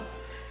don't know.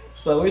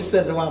 So we're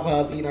sitting in the Waffle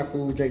House eating our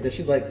food, drinking.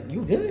 She's like,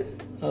 "You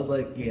good?" I was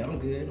like, "Yeah, I'm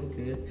good. I'm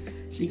good."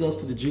 She goes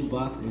to the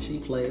jukebox and she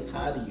plays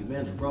 "How Do You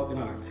Mend a Broken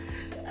Heart."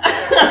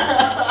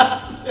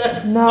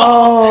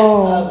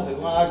 No. I was like,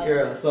 "My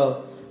girl."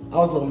 So I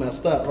was a little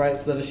messed up, right?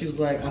 So she was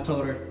like, I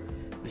told her,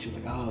 and she was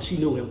like, "Oh," she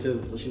knew him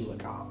too, so she was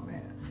like, "Oh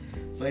man."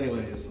 So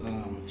anyways,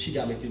 she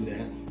got me through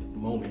that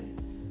moment.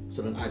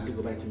 So then I do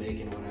go back to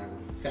Macon or whatever.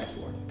 Fast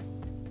forward,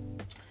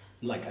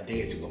 like a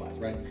day or two go by,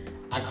 right?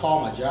 I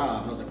called my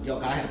job and I was like, "Yo,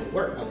 I had to go to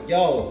work." I was like,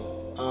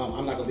 "Yo,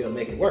 I'm not gonna be able to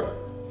make it work."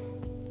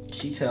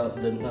 She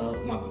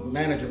my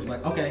manager was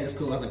like, "Okay, that's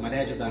cool." I was like, "My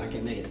dad just died, I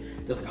can't make it."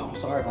 They was like, "Oh, I'm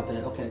sorry about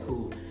that." Okay,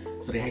 cool.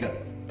 So they hang up.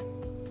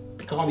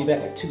 He called me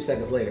back like 2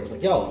 seconds later. It was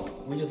like, "Yo,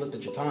 we just looked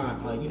at your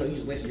time. Like, you know, you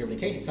just wasted your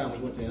vacation time when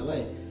you went to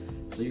LA.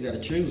 So you gotta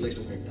choose." I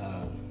ain't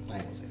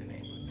gonna say the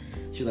name.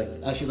 She's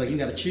like, "You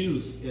gotta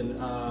choose and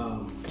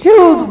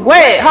Choose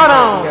what? Hold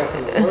on. You gotta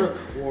come to work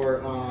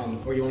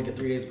or you only get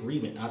 3 days of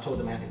bereavement." I told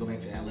them I had to go back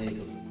to LA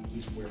because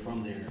we're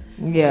from there.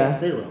 Yeah.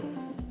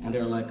 And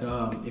they're like,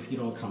 "If you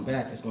don't come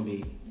back, it's gonna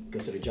be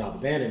considered job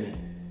abandonment."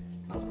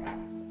 And I was like,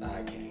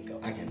 I can't go.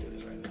 I can't do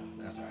this right now.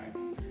 That's all right.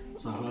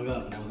 So I hung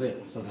up and that was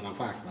it. So then I'm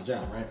fired from my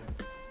job, right?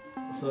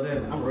 So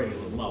then I'm already a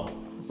little low.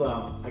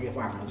 So I get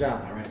fired from my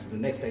job now, right? So the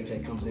next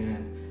paycheck comes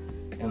in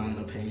and I end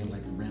up paying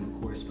like a random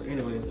course. But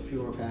anyways, the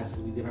funeral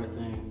passes, we did our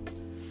thing.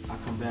 I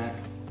come back.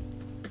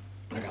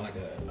 I got like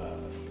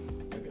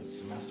a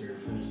semester to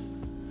finish.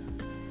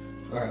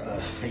 Or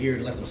a year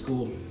left in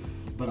school.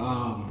 But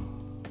I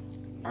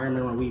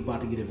remember we about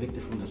to get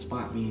evicted from the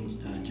spot. Me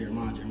and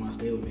Jeremiah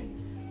stayed with me.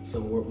 So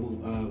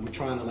we're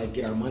trying to like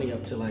get our money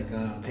up to like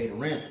pay the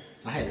rent.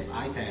 And I had this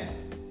iPad,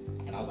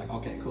 and I was like,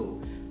 "Okay,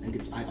 cool. I'm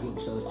gonna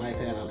sell this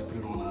iPad. I'll like put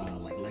it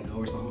on like Lego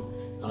or something.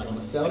 I'm like, I'm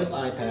gonna sell this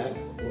iPad.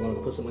 We're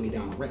gonna put some money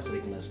down on rent so they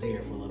can let us stay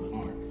here for a little bit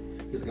longer."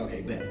 He's like,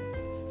 "Okay, bet."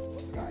 I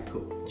was like, "All right,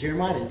 cool."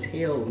 Jeremiah didn't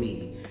tell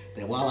me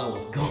that while I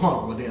was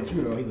gone from my dad's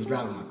funeral, he was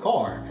driving my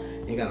car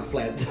and got a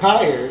flat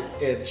tire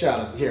and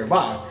shot at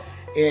Jeremiah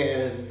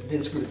and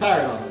didn't screw the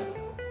tire on it.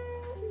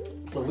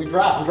 So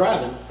I'm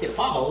driving, hit a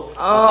pothole,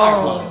 my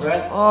tire flies,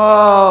 right?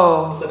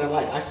 Oh. So then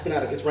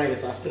it's raining,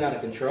 so I spin out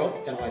of control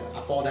and I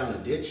fall down a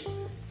ditch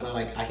and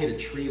I hit a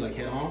tree like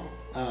head on.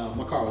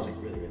 My car was like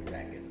really, really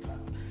raggedy at the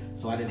time.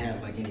 So I didn't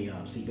have like any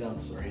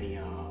seatbelts or any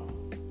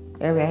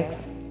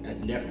airbags. I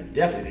definitely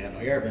didn't have no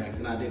airbags,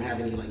 and I didn't have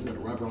any like the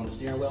rubber on the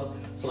steering wheel.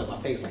 So like my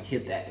face like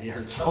hit that and it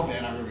hurt so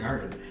bad, I really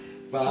hurt it.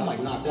 But I like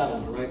knocked out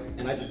on it, right?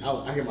 And I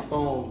hear my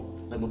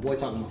phone, like my boy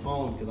talking on my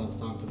phone because I was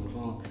talking to him on the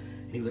phone.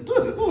 And he was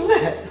like, "What was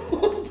that?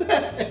 What was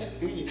that?"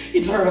 He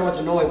just heard a bunch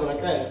of noise when I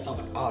crashed. I was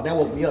like, "Oh, that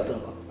woke me up though."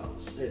 I was like, "Oh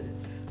shit."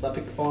 So I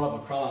picked the phone up, I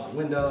crawl out the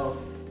window,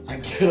 I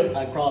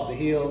crawl up the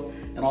hill,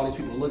 and all these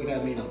people were looking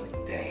at me, and I was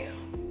like, "Damn,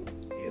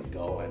 it's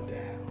going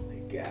down. They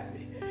got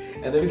me."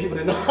 And then people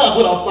didn't know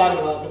what I was talking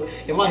about.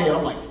 In my head,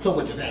 I'm like, so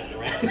much is happening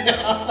right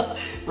now,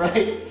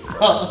 right?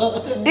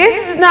 So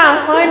this is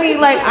not funny.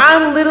 Like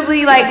I'm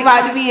literally like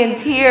about to be in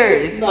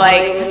tears. No.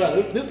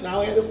 This is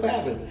how this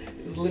happened.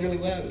 This is literally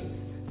what happened.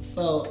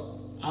 So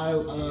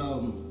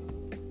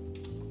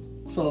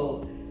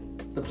so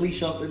the police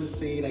show up to the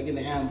scene. I get in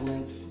the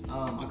ambulance.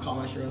 I call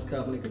my insurance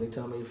company because they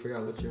tell me to figure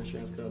out what's your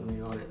insurance company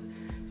and all that.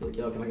 So like,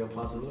 "Yo, can I get a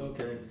policy?" I was like,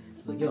 "Okay."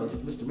 He's like, "Yo,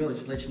 Mr. Miller,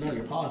 just let you know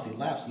your policy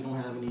lapsed. You don't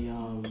have any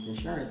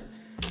insurance."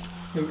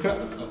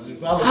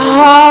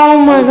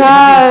 Oh my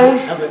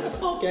gosh. I was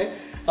like, "Okay."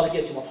 I was like,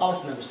 "Yeah, so my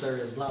policy number, sir,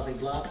 is blah, blah,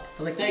 blah." I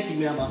was like, "Thank you,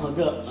 ma'am." I hung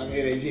up. I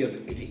get AG. I was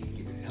like, "AG,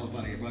 get me the hell out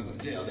of here before I go to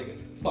jail, nigga.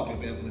 Fuck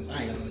this ambulance.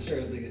 I ain't got no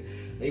insurance, nigga.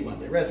 They about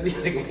to arrest me.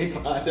 They gonna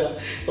find out."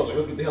 So I was like,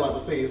 "Let's get the hell out the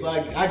scene." So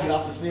I get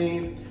off the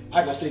scene.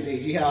 I go straight to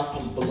AG house.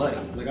 I'm bloody.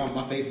 Like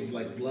my face is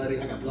like bloody.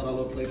 I got blood all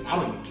over the place. I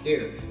don't even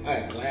care.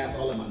 I got glass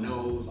all in my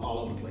nose, all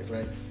over the place,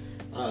 right?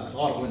 Because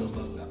all the windows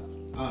busted out.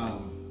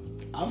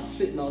 I'm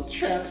sitting on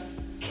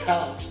Trap's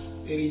couch,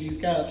 AG's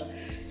couch,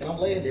 and I'm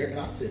laying there, and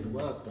I said,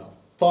 "What the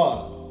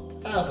fuck?"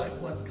 I was like,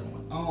 "What's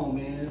going on,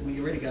 man? We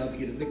already got to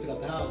get evicted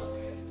out the house."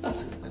 I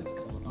said, "What is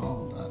going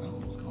on, dog? I don't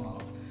know what's going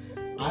on."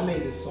 I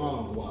made this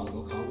song a while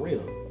ago called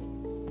Real.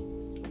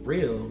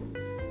 Real,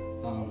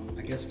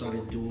 I guess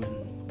started doing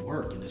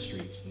work in the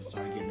streets and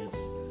started getting its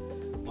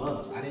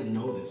buzz. I didn't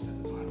know this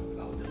at the time because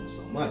I was doing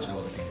so much, I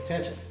wasn't paying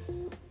attention.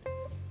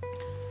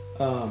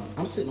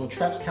 I'm sitting on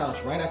Trap's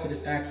couch right after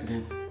this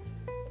accident,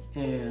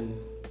 and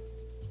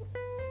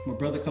my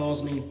brother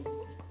calls me,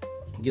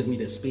 gives me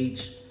this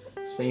speech,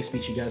 same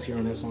speech you guys hear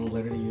on that song,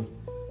 Letter to You.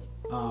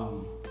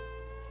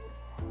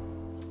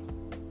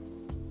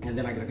 And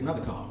then I get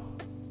another call.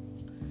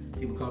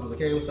 People call me, like,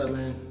 "Hey, what's up,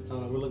 man?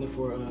 We're looking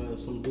for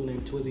some dude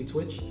named Twizzy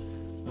Twitch.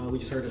 We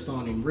just heard a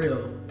song named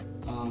Real.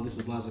 This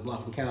is Blah Blah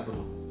from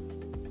Capital."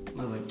 And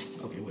I was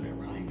like, "Okay,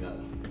 whatever, I'll hang up."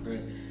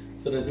 Right?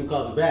 So the dude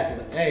calls me back. He's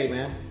like, "Hey,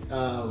 man,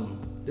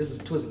 this is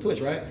Twisted Twitch,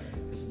 right?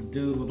 This is the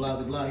dude with blah,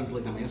 blah, blah. He's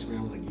looking at my Instagram.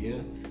 I was like,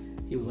 yeah.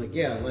 He was like,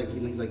 yeah. Like,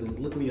 he's like,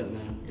 look me up,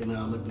 man. And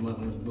I looked him up,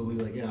 and this dude, he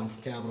was like, yeah, I'm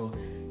from Capital.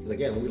 He's like,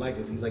 yeah, well, we like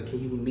this. He's like, can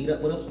you meet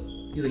up with us?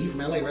 He's like, you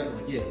from LA, right? I was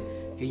like, yeah.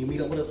 Can you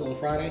meet up with us on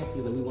Friday?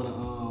 He's like, we want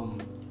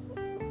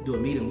to do a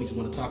meeting. We just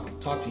want to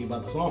talk to you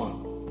about the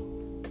song.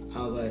 I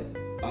was like,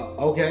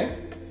 okay.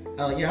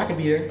 I was like, yeah, I can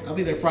be there. I'll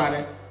be there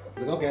Friday.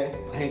 He's like, okay.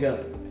 I hang up.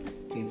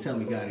 Can't tell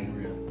me God ain't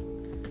real.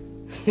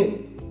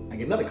 I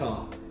get another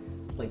call.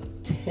 Like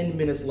 10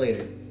 minutes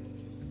later.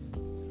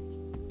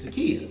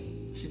 Takia.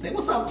 She said,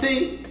 what's up,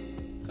 T?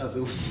 I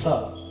said, what's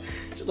up?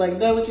 She's like,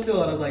 no, what you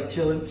doing? I was like,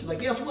 chilling. She's like,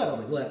 guess what? I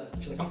was like, what?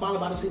 She's like, I'm finally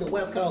about to see the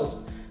West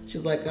Coast.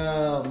 She's like,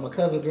 my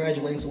cousin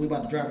graduating, so we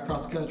about to drive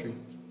across the country.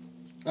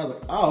 I was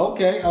like, oh,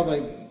 okay. I was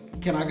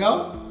like, can I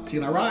go?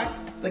 Can I ride?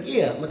 She's like,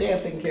 yeah, my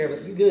dad's taking care of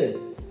us. You good?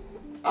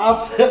 I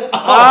said,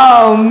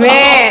 oh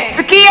man.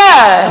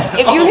 Takia,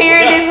 if you hear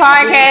this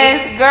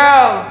podcast,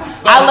 girl,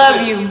 I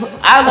love you.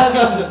 I love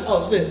you. I said,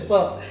 oh shit.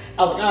 So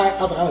I was like, all right.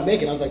 I was like, I'm gonna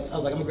make it. I was like,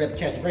 I'm gonna grab the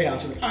catch the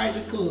Greyhound. She's like, all right,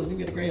 that's cool. You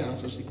get the Greyhound.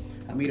 So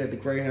I meet her at the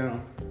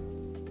Greyhound.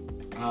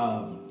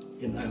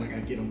 And I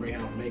get on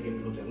Greyhound from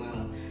Macon, go to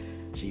Atlanta.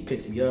 She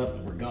picks me up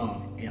and we're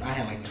gone. And I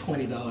had like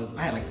 $20.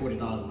 I had like $40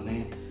 in my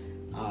name.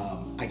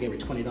 I gave her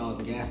 $20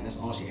 in gas, and that's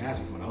all she asked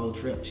me for the whole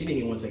trip. She didn't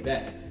even want to take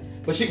that.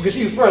 But because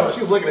she was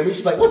looking at me,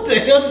 she's like, what the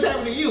hell just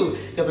happened to you?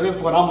 Because at this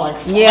point, I'm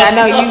like, yeah, I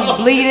know you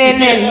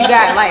bleeding and you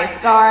got like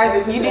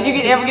scars. Did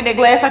you ever get that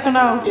glass out your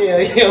nose?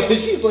 Yeah, but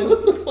she's like,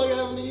 what the fuck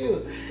happened to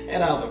you?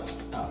 And I was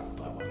like, I don't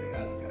talk about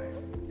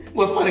that.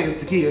 What's funny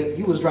is, Takia,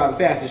 you was driving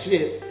fast as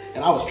shit,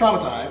 and I was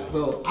traumatized,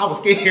 so I was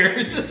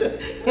scared.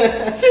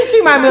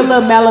 she might be a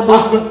little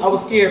Malibu. I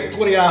was scared for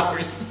 20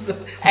 hours.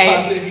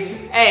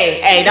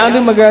 Hey, don't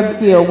do my girl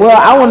Takia. Well,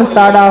 I want to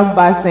start off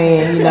by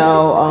saying,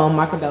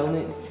 my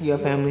condolences to your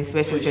family,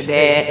 especially with your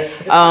dad.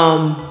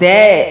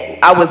 That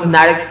I was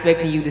not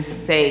expecting you to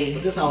say.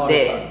 But this is how all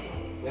started.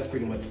 That's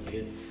pretty much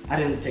it. I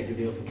didn't take the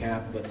deal from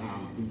Cap, but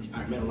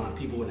I met a lot of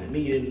people in that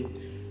meeting.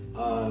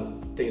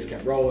 Things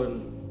kept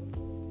rolling.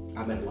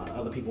 I met a lot of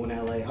other people in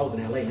LA. I was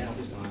in LA now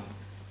this time,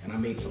 and I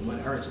made some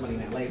money, earned some money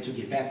in LA to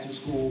get back to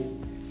school,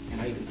 and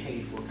I even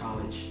paid for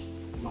college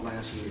my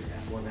last year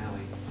at Fort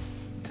Valley.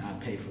 I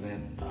paid for that,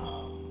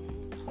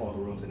 all the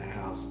rooms in that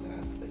house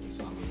that you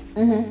saw me.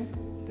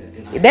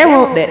 Mm-hmm.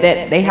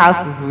 That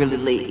house is really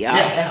lit, y'all.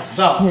 Yeah, that house was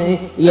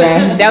dope.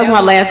 Yeah, that was my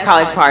last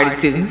college party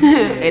too.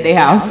 At their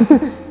house. Y'all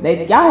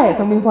had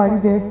so many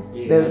parties there.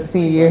 Yeah, the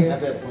senior year. At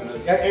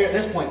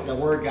this point, the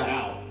word got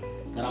out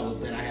that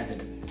I had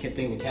the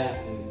thing with Cap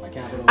and my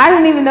Capital. I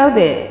didn't even know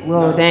that.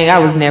 Well, dang, I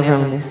was never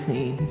on this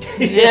scene.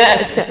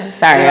 Yeah,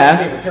 sorry, y'all.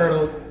 I became a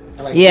turtle.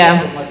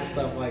 And, a bunch of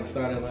stuff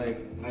started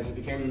I just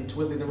became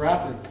Twizzy the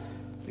rapper.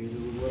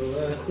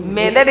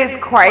 Man, that is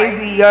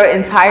crazy. Your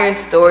entire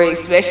story,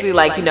 especially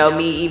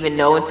me even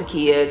knowing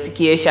Takia.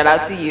 Takia, shout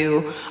out to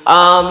you.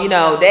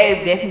 That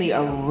is definitely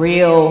a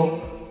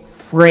real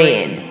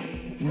friend.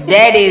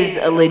 That is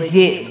a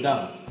legit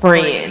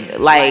friend.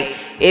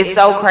 It's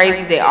so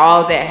crazy that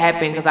all that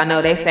happened, because I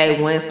know they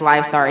say once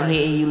life started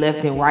hitting you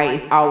left and right,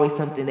 it's always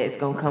something that's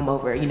gonna come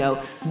over.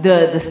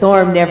 The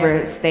storm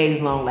never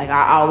stays long.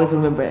 I always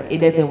remember, it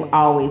doesn't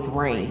always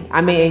rain.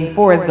 I mean,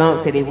 Forrest Gump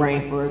said it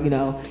rained for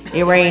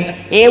it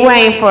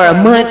rained for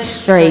a month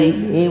straight.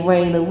 It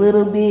rained a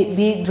little bit,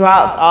 big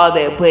drops, all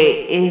that, but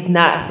it's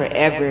not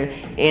forever.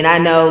 And I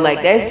know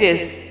that's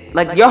just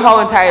your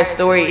whole entire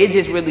story. It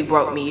just really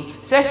broke me,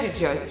 especially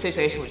your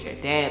situation with your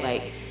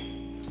dad.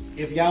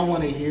 If y'all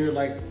want to hear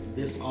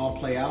this all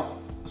play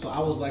out, so I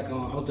was I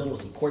was dealing with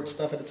some court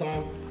stuff at the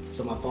time,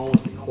 so my phone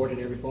was recording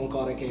every phone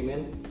call that came in,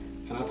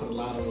 and I put a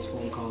lot of those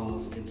phone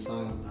calls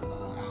inside of the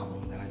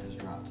album that I just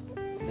dropped,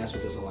 and that's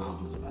what this whole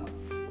album is about.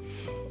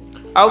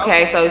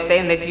 Okay, so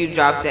saying that you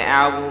dropped the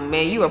album,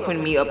 man, you are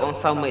putting me up on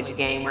so much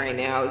game right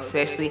now,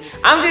 especially.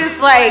 I'm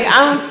just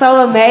I'm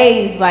so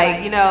amazed,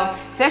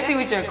 especially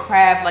with your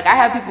craft. I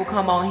have people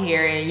come on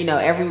here and,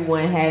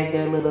 everyone has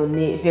their little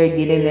niche. They're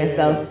getting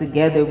themselves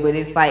together, but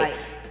it's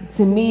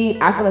to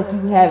me, I feel like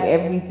you have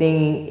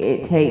everything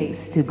it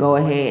takes to go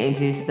ahead and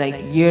just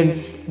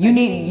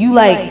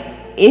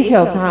it's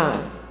your time.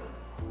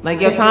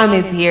 Your time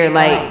is here.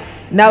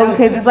 No,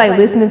 because it's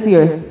listening to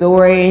your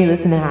story,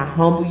 listening to how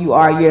humble you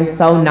are. You're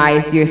so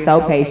nice. You're so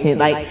patient.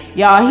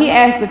 Y'all, he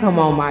asked to come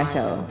on my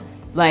show.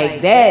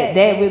 That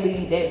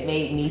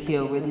made me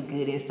feel really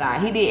good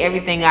inside. He did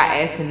everything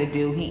I asked him to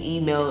do. He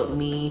emailed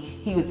me.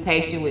 He was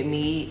patient with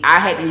me. I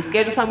had to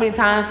reschedule so many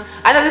times.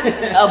 I know this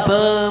is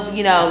above,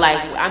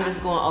 I'm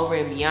just going over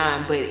and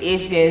beyond, but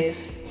it's just,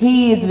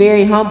 he is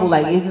very humble.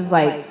 It's just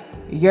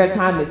your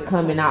time is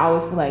coming. I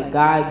always feel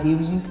God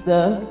gives you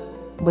stuff,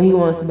 but he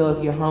wants to know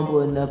if you're humble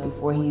enough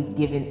before he's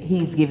giving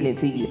it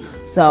to you.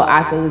 So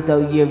I feel as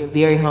though you're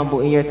very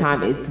humble and your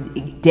time is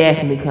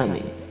definitely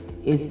coming.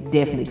 It's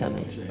definitely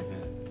coming.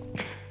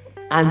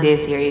 I'm dead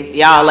serious.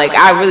 Y'all,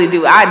 I really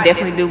do. I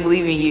definitely do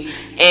believe in you.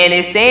 And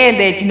it's saying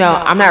that,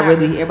 I'm not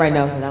really, everybody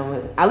knows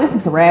that I listen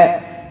to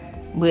rap,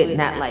 but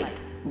not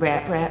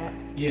rap.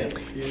 Yeah.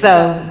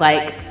 So,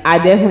 like, I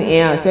definitely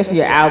am, especially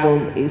your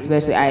album,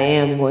 especially I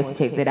am going to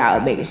check that out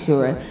and making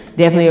sure,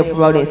 definitely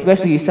promoting,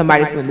 especially if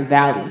somebody from the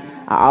Valley.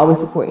 I always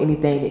support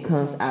anything that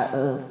comes out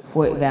of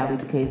Fort Valley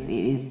because it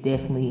is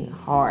definitely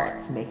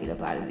hard to make it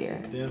up out of there.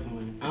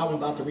 Definitely. Album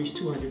about to reach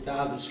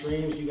 200,000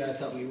 streams. You guys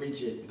help me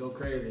reach it. Go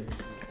crazy.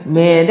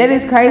 Man, that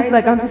is crazy.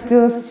 Like, I'm just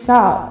still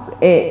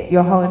shocked at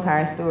your whole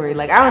entire story.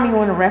 Like, I don't even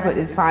want to wrap up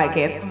this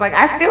podcast because, like,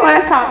 I still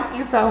want to talk to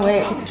you so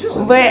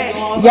much. But,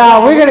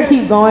 y'all, we're going to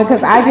keep going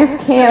because I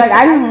just can't. Like,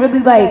 I just really,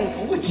 like,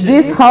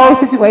 this whole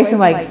situation,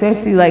 like,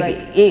 especially, like,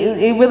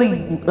 it really,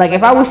 like,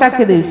 if I wish I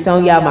could have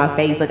shown y'all my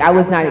face, like, I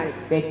was not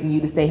expecting you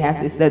to say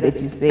half the stuff that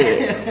you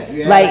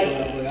said. Like,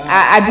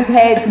 I just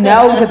had to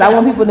know because I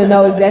want people to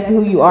know exactly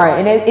who you are.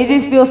 And it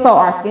just feels so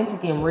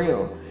authentic and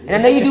real. And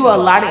I know you do a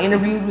lot of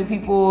interviews with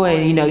people,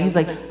 and you know, he's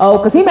like, oh,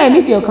 because he made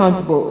me feel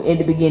comfortable in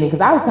the beginning,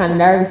 because I was kind of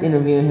nervous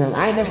interviewing him.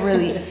 I ain't never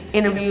really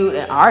interviewed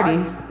an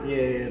artist.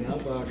 Yeah,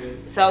 that's all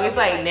good. So it's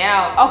like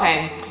now,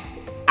 okay,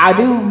 I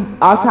do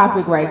off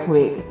topic right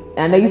quick.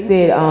 I know you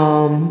said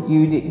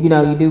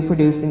you do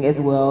producing as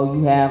well.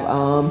 You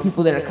have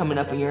people that are coming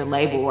up in your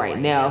label right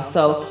now.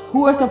 So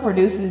who are some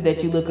producers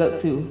that you look up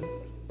to?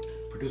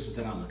 Producers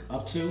that I look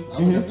up to? I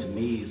look up to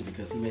Mees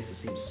because he makes it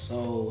seem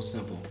so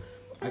simple.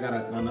 I got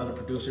another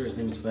producer, his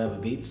name is Forever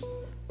Beats.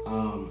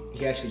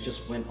 He actually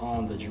just went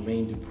on the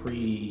Jermaine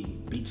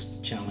Dupri Beats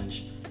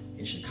Challenge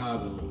in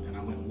Chicago, and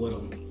I went with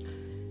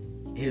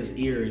him. His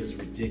ear is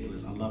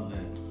ridiculous. I love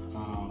that.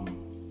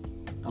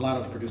 A lot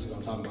of the producers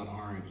I'm talking about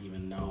aren't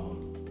even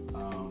known.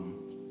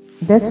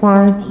 That's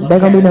fine. They're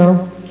going to be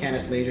known.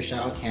 Canis Major,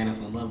 shout out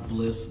Canis. I love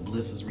Bliss.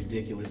 Bliss is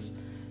ridiculous.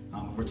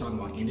 We're talking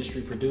about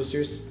industry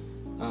producers.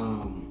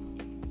 Dang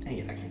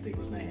it, I can't think of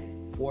his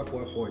name.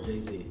 444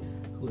 Jay-Z.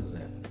 Who is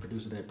that? The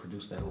producer that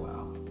produced that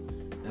wow.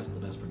 That's the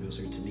best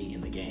producer to me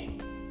in the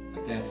game.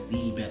 Like, that's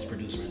the best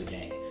producer in the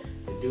game.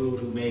 The dude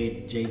who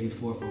made Jay-Z's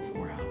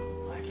 444 album.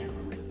 I can't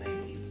remember his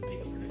name. He's the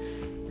biggest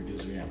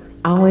producer ever.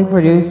 Only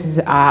producers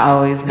I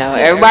always know.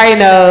 Everybody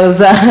knows.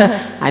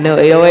 I know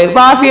 808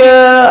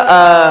 Mafia.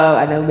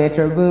 I know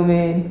Metro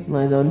Boomin,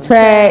 London on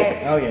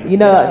Track. Oh yeah. You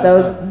know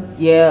those.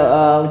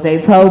 Yeah. Jay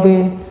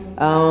Tobin.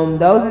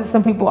 Those are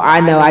some people I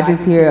know. I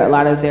just hear a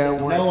lot of their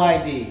work. No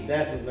ID.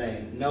 That's his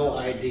name. No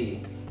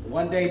ID.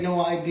 One day,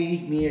 No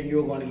ID, me and you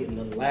are going to get in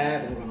the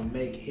lab and we're going to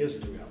make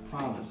history. I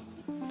promise.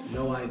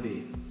 No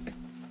ID.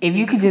 If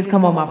you could just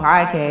come on my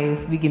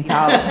podcast, we can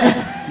talk.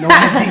 No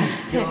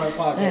ID. Get on our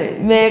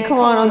podcast. Man, come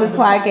on this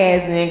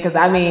podcast, man. Because,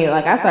 I mean,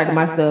 like, I started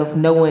my stuff.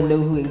 No one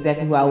knew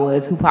exactly who I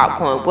was, who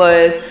Popcorn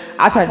was.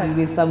 I tried to do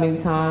this so many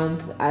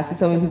times. I see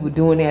so many people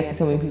doing it. I see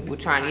so many people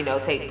trying to,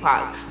 take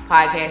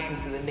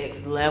podcasting to the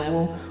next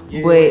level.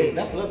 Yeah, but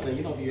that's the other thing.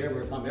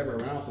 If I'm ever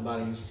around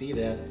somebody, you see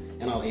that.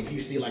 And if you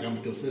see, like,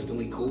 I'm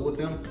consistently cool with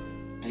them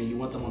and you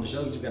want them on the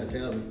show, you just got to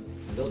tell me.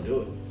 They'll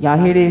do it. Y'all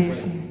hear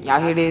this?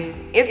 Y'all hear this?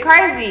 It's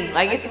crazy.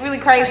 Like, it's really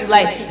crazy.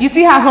 Like, you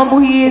see how humble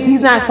he is?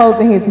 He's not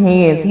closing his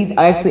hands. He's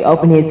actually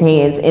opening his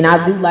hands. And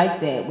I do like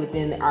that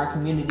within our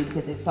community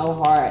because it's so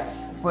hard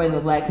for the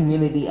Black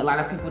community. A lot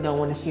of people don't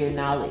want to share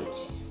knowledge.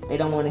 They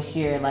don't want to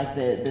share, like,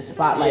 the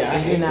spotlight.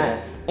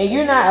 Yeah, and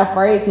you're not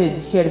afraid to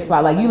share the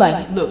spotlight. You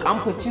like, look, I'm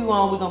gonna put you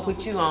on. We're gonna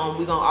put you on.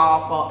 We're gonna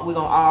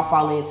all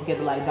fall in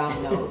together like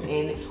dominoes,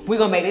 and we're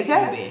gonna make this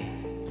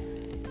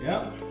happen.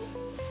 Yeah.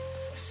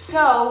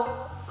 So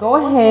go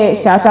ahead,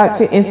 shout out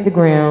your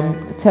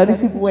Instagram. Tell these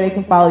people where they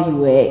can follow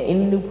you at.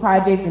 Any new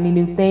projects, any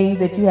new things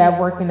that you have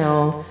working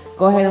on.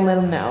 Go ahead and let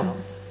them know.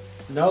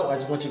 No, I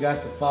just want you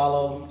guys to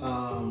follow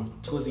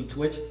Twizzy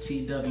Twitch,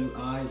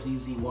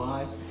 TWIZZY,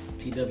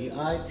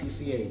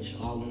 TWITCH,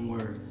 all one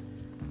word.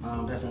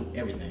 That's on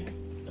everything.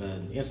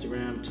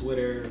 Instagram,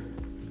 Twitter,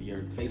 your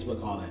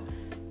Facebook, all that.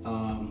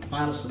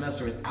 Final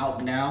semester is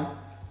out now.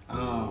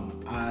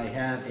 I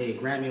have a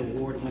Grammy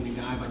Award-winning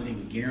guy by the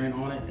name of Garen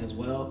on it as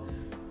well.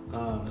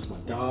 That's my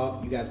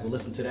dog. You guys will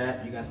listen to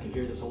that. You guys can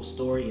hear this whole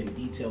story in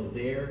detail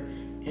there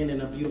and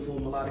in a beautiful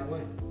melodic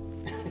way.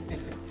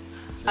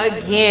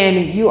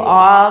 Again, you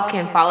all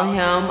can follow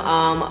him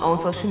on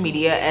social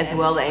media, as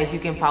well as you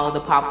can follow the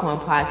Popcorn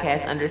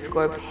Podcast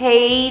 _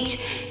 page.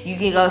 You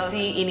can go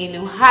see any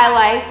new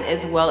highlights,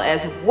 as well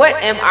as what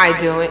am I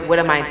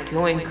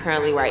doing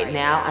currently right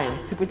now. I am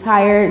super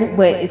tired,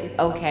 but it's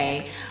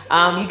okay.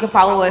 You can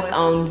follow us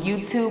on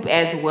YouTube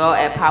as well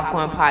at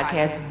Popcorn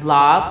Podcast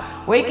Vlog,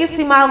 where you can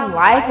see my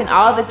life and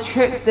all the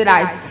trips that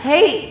I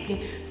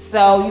take.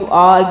 So you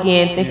all,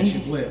 again, thank you.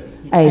 She's lit.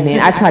 Hey man,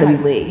 I try to be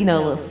lit, a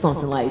little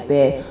something like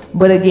that.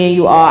 But again,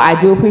 you all, I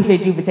do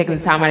appreciate you for taking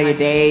the time out of your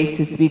day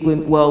to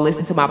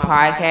listen to my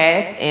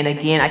podcast. And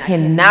again, I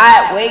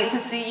cannot wait to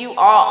see you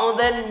all on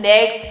the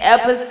next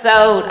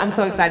episode. I'm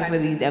so excited for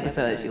these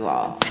episodes, you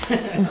all.